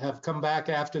who have come back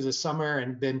after the summer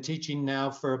and been teaching now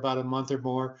for about a month or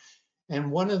more, and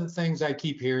one of the things I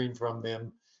keep hearing from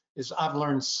them is I've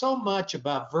learned so much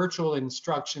about virtual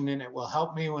instruction, and it will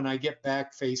help me when I get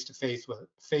back face to face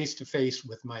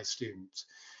with my students.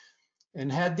 And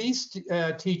had these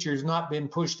teachers not been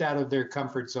pushed out of their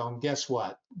comfort zone, guess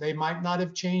what? They might not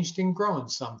have changed and grown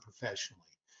some professionally.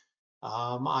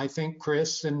 I think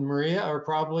Chris and Maria are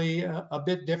probably a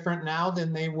bit different now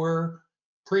than they were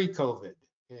pre-COVID.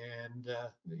 And,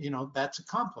 that's a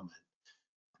compliment.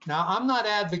 Now, I'm not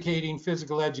advocating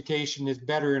physical education is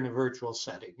better in a virtual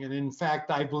setting. And in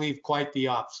fact, I believe quite the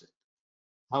opposite.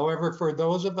 However, for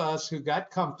those of us who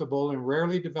got comfortable and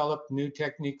rarely developed new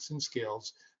techniques and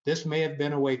skills, this may have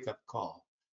been a wake-up call.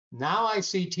 Now I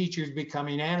see teachers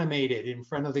becoming animated in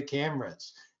front of the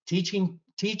cameras,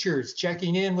 teachers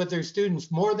checking in with their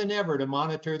students more than ever to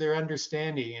monitor their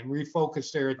understanding and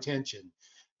refocus their attention.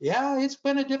 Yeah, it's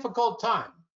been a difficult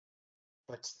time,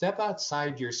 but step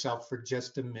outside yourself for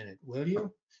just a minute, will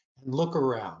you? And look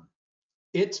around.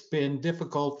 It's been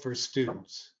difficult for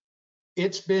students.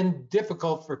 It's been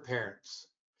difficult for parents.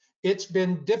 It's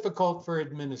been difficult for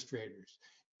administrators.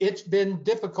 It's been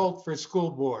difficult for school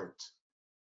boards,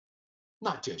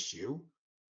 not just you.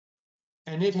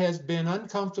 And it has been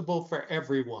uncomfortable for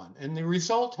everyone. And the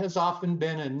result has often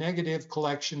been a negative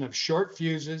collection of short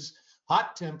fuses,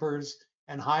 hot tempers,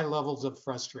 and high levels of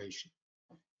frustration.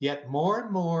 Yet more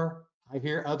and more, I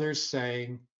hear others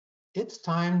saying, it's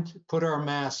time to put our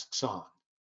masks on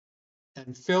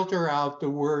and filter out the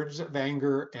words of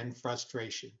anger and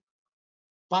frustration.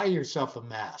 Buy yourself a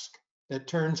mask that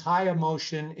turns high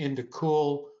emotion into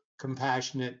cool,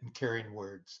 compassionate, and caring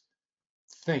words.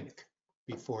 Think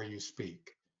before you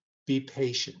speak. Be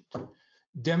patient.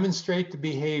 Demonstrate the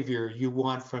behavior you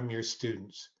want from your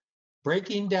students.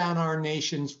 Breaking down our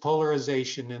nation's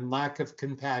polarization and lack of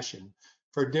compassion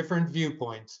for different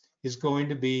viewpoints is going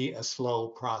to be a slow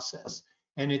process.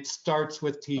 And it starts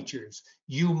with teachers.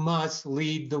 You must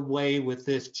lead the way with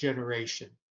this generation.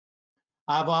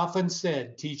 I've often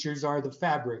said teachers are the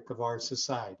fabric of our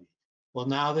society. Well,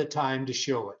 now the time to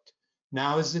show it.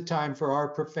 Now is the time for our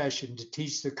profession to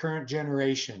teach the current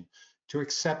generation to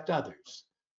accept others,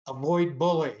 avoid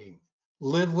bullying,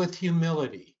 live with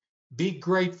humility, be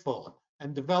grateful,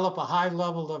 and develop a high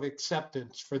level of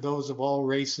acceptance for those of all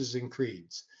races and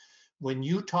creeds. When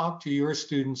you talk to your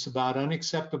students about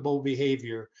unacceptable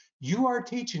behavior, you are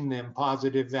teaching them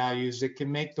positive values that can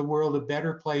make the world a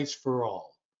better place for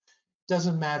all. It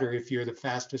doesn't matter if you're the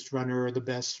fastest runner or the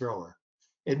best thrower.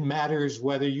 It matters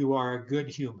whether you are a good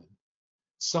human,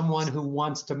 someone who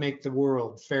wants to make the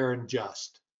world fair and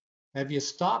just. Have you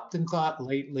stopped and thought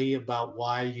lately about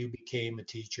why you became a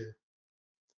teacher?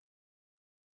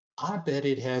 I bet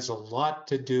it has a lot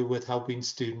to do with helping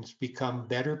students become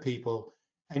better people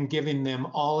and giving them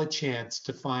all a chance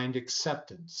to find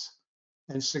acceptance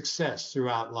and success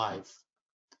throughout life.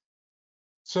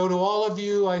 So to all of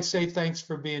you, I say thanks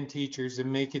for being teachers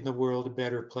and making the world a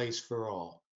better place for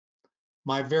all.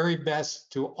 My very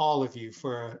best to all of you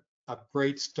for a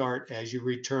great start as you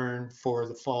return for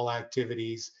the fall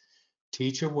activities.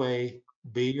 Teach away,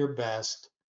 be your best,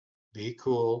 be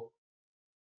cool.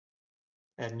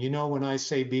 And you know, when I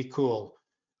say be cool,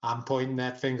 I'm pointing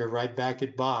that finger right back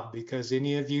at Bob, because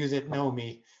any of you that know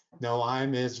me know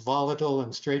I'm as volatile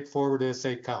and straightforward as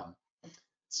they come.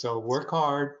 So work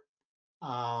hard.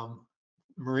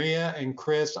 Maria and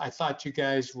Chris, I thought you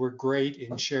guys were great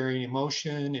in sharing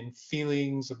emotion and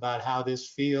feelings about how this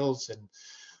feels and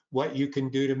what you can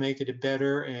do to make it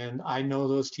better. And I know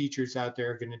those teachers out there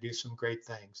are going to do some great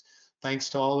things. Thanks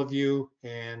to all of you.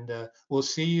 And we'll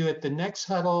see you at the next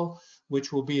huddle,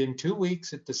 which will be in 2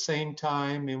 weeks at the same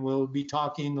time. And we'll be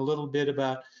talking a little bit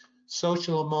about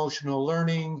social emotional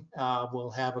learning.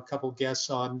 We'll have a couple guests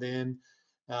on then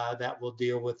that will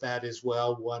deal with that as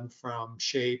well. One from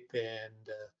SHAPE and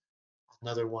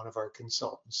another one of our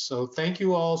consultants. So thank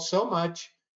you all so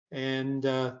much, and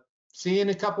see you in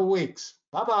a couple weeks.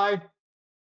 Bye-bye.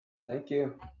 Thank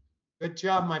you. Good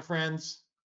job, my friends.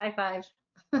 High five.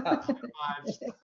 Ah. High fives.